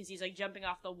speed because he's like jumping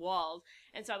off the walls.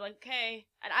 And so I'm like, okay.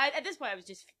 And at this point, I was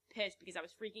just pissed because I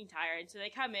was freaking tired. So they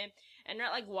come in, and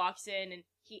Rhett like walks in, and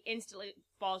he instantly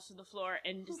falls to the floor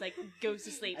and just like goes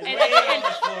to sleep. I And, laid on the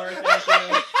floor, thank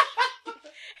you.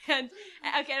 and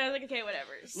okay, and I was like, okay,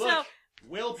 whatever. So Look,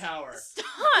 willpower. stop,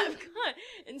 come on.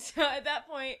 And so at that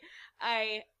point,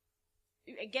 I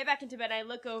get back into bed. And I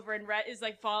look over, and Rhett is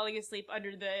like falling asleep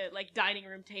under the like dining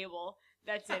room table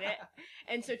that's in it.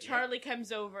 And so Charlie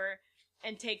comes over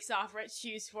and takes off Rhett's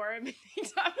shoes for him and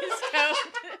takes off his coat.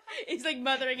 He's like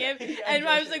mothering him. And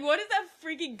I was like, what is that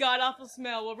freaking god-awful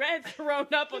smell? Well, Rhett had thrown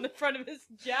up on the front of his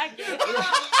jacket.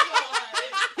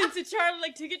 And so Charlie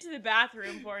like took it to the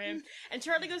bathroom for him. And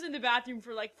Charlie goes in the bathroom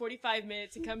for like 45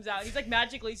 minutes and comes out. He's like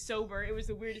magically sober. It was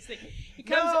the weirdest thing. He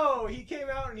comes No, he came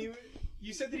out and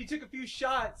you said that he took a few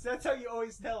shots. That's how you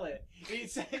always tell it. He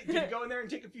said, did he go in there and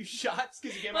take a few shots?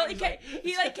 Because he came Well, out and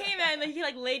he like came in, like he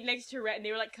like laid next to Rhett, and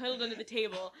they were like cuddled under the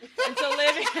table. And so Liv,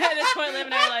 at this point, Liv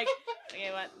and I were like, okay,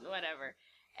 whatever.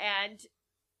 And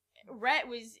Rhett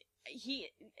was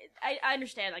I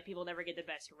understand like people never get the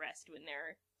best rest when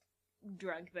they're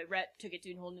drunk, but Rhett took it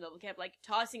to a whole new level. Kept like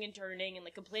tossing and turning and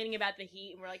like complaining about the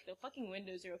heat, and we're like, the fucking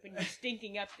windows are open. You're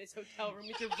stinking up this hotel room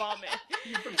with your vomit.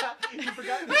 You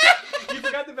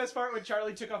forgot the best part when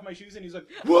Charlie took off my shoes and he's like,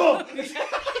 whoa!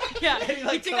 Yeah, And he,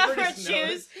 like, took off covered Rhett's his nose.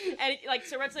 shoes, and like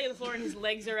so Rhett's laying on the floor and his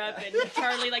legs are up, and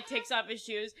Charlie like takes off his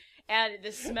shoes, and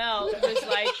the smell was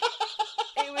like,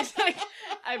 it was like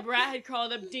a rat had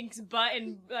crawled up Dink's butt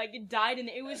and like died, and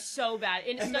it was so bad,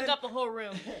 and it stunk up the whole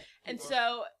room. And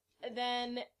so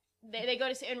then they go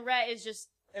to see, and Rhett is just.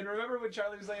 And remember when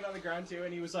Charlie was laying on the ground too,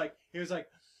 and he was like,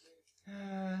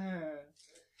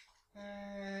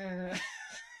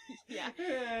 Yeah.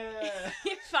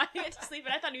 He finally went to sleep,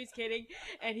 and I thought he was kidding.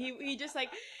 And he just like,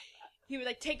 he would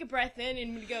like take a breath in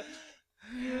and would go.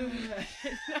 No,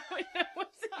 it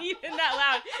wasn't even that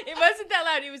loud. It wasn't that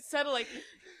loud. It was subtle. Like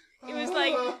it was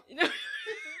like no,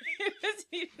 it wasn't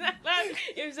even that loud.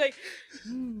 It was like.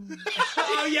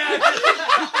 Oh yeah.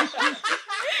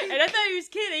 And I thought he was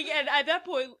kidding. And at that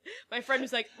point, my friend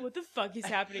was like, "What the fuck is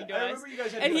happening to I us?" remember you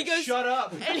guys had And to he be like, goes- shut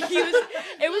up. And he was.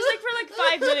 It was like for like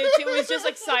 5 minutes. It was just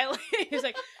like silent. He was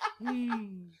like,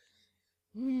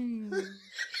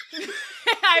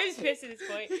 I was pissed at this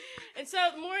point. And so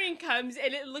morning comes,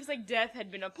 and it looks like death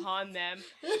had been upon them.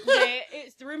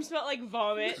 The room smelled like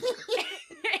vomit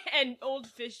and old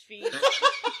fish feet.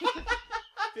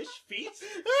 Fish feet?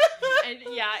 And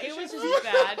yeah, it was just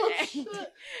bad.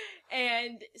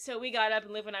 And so we got up,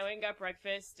 and Liv and I went and got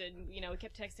breakfast, and we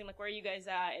kept texting like, "Where are you guys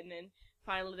at?" And then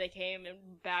finally they came,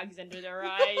 and bags under their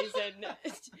eyes, and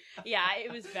yeah, it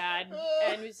was bad.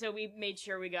 And so we made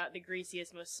sure we got the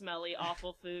greasiest, most smelly,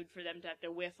 awful food for them to have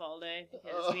to whiff all day,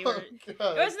 because we were. It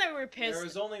wasn't that we were pissed. There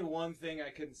was only one thing I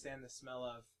couldn't stand the smell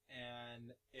of,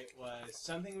 and it was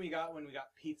something we got when we got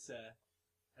pizza.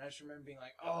 And I just remember being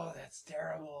like, "Oh, that's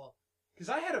terrible," because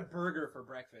I had a burger for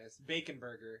breakfast, bacon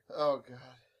burger. Oh god.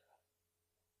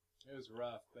 It was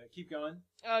rough, but keep going.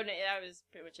 Oh no, that was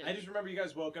pretty much it. I just remember you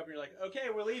guys woke up and you're like, "Okay,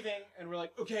 we're leaving," and we're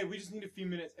like, "Okay, we just need a few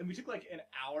minutes," and we took like an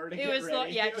hour to It get was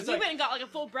ready. yeah, It because was we like, went and got like a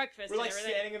full breakfast. we're and like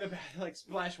everything. standing in the back, like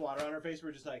splash water on our face.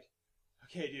 We're just like,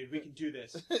 "Okay, dude, we can do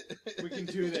this. We can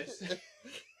do this."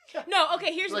 No,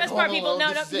 okay. Here's the Like, best part, hold people. on, No,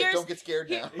 this no. is it. Here's Don't get scared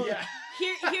now. Yeah.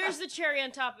 here's the cherry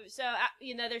on top of it. So,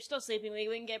 they're still sleeping. We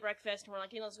can get breakfast, and we're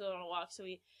like, let's go on a walk. So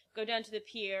we go down to the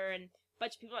pier, and a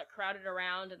bunch of people like crowded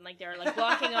around, and like they're like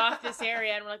blocking off this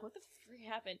area, and we're like, what the freak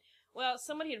happened? Well,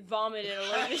 somebody had vomited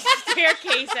along the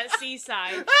staircase at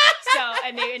Seaside. So,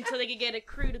 and until they could get a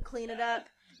crew to clean it up,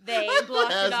 they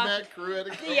blocked it off. Hazmat crew at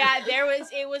a Yeah,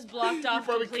 it was blocked You off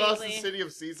probably cost the completely. city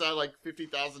of Seaside like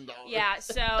 $50,000. Yeah,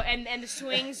 so and the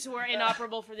swings were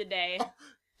inoperable for the day.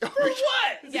 For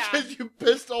what? Yeah. Because you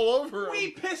pissed all over him.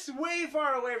 We pissed way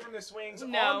far away from the swings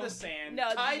No. on the sand.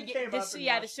 No, Tide came up and the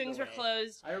washed swings it were away.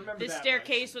 closed. I remember The that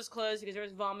staircase much. was closed because there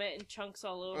was vomit and chunks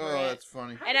all over Oh, it. that's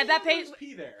funny. How And did at that you pace- guys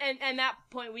pee there? And that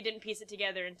point, we didn't piece it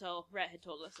together until Rhett had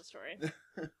told us the story.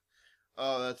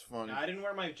 Oh, that's funny. No, I didn't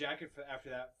wear my jacket after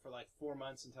that for like 4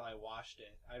 months until I washed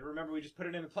it. I remember we just put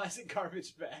it in a plastic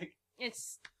garbage bag.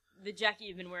 It's the jacket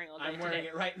you've been wearing all day I'm wearing today.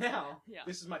 it right now. Yeah.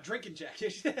 This is my drinking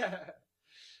jacket.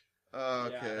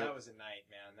 Okay. Yeah, that was a night,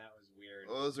 man. That was weird.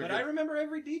 Well, those are but good. I remember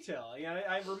every detail. Yeah,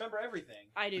 I remember everything.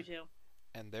 I do too.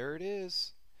 And there it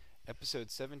is.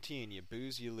 Episode 17, You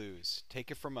Booze, You Lose.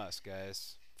 Take it from us,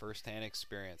 guys. First-hand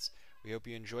experience. We hope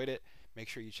you enjoyed it. Make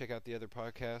sure you check out the other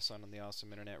podcasts on the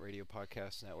Awesome Internet Radio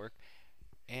Podcast Network.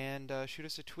 And shoot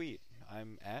us a tweet.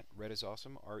 I'm at Red is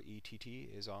Awesome, R-E-T-T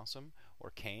is awesome. Or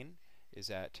Kane is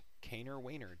at Kaner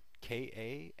Wainer,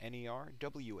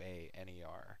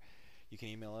 K-A-N-E-R-W-A-N-E-R. You can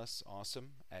email us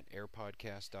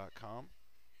awesome@airpodcast.com.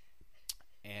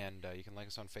 And you can like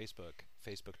us on Facebook,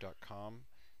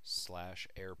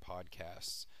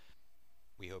 facebook.com/airpodcasts.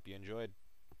 We hope you enjoyed.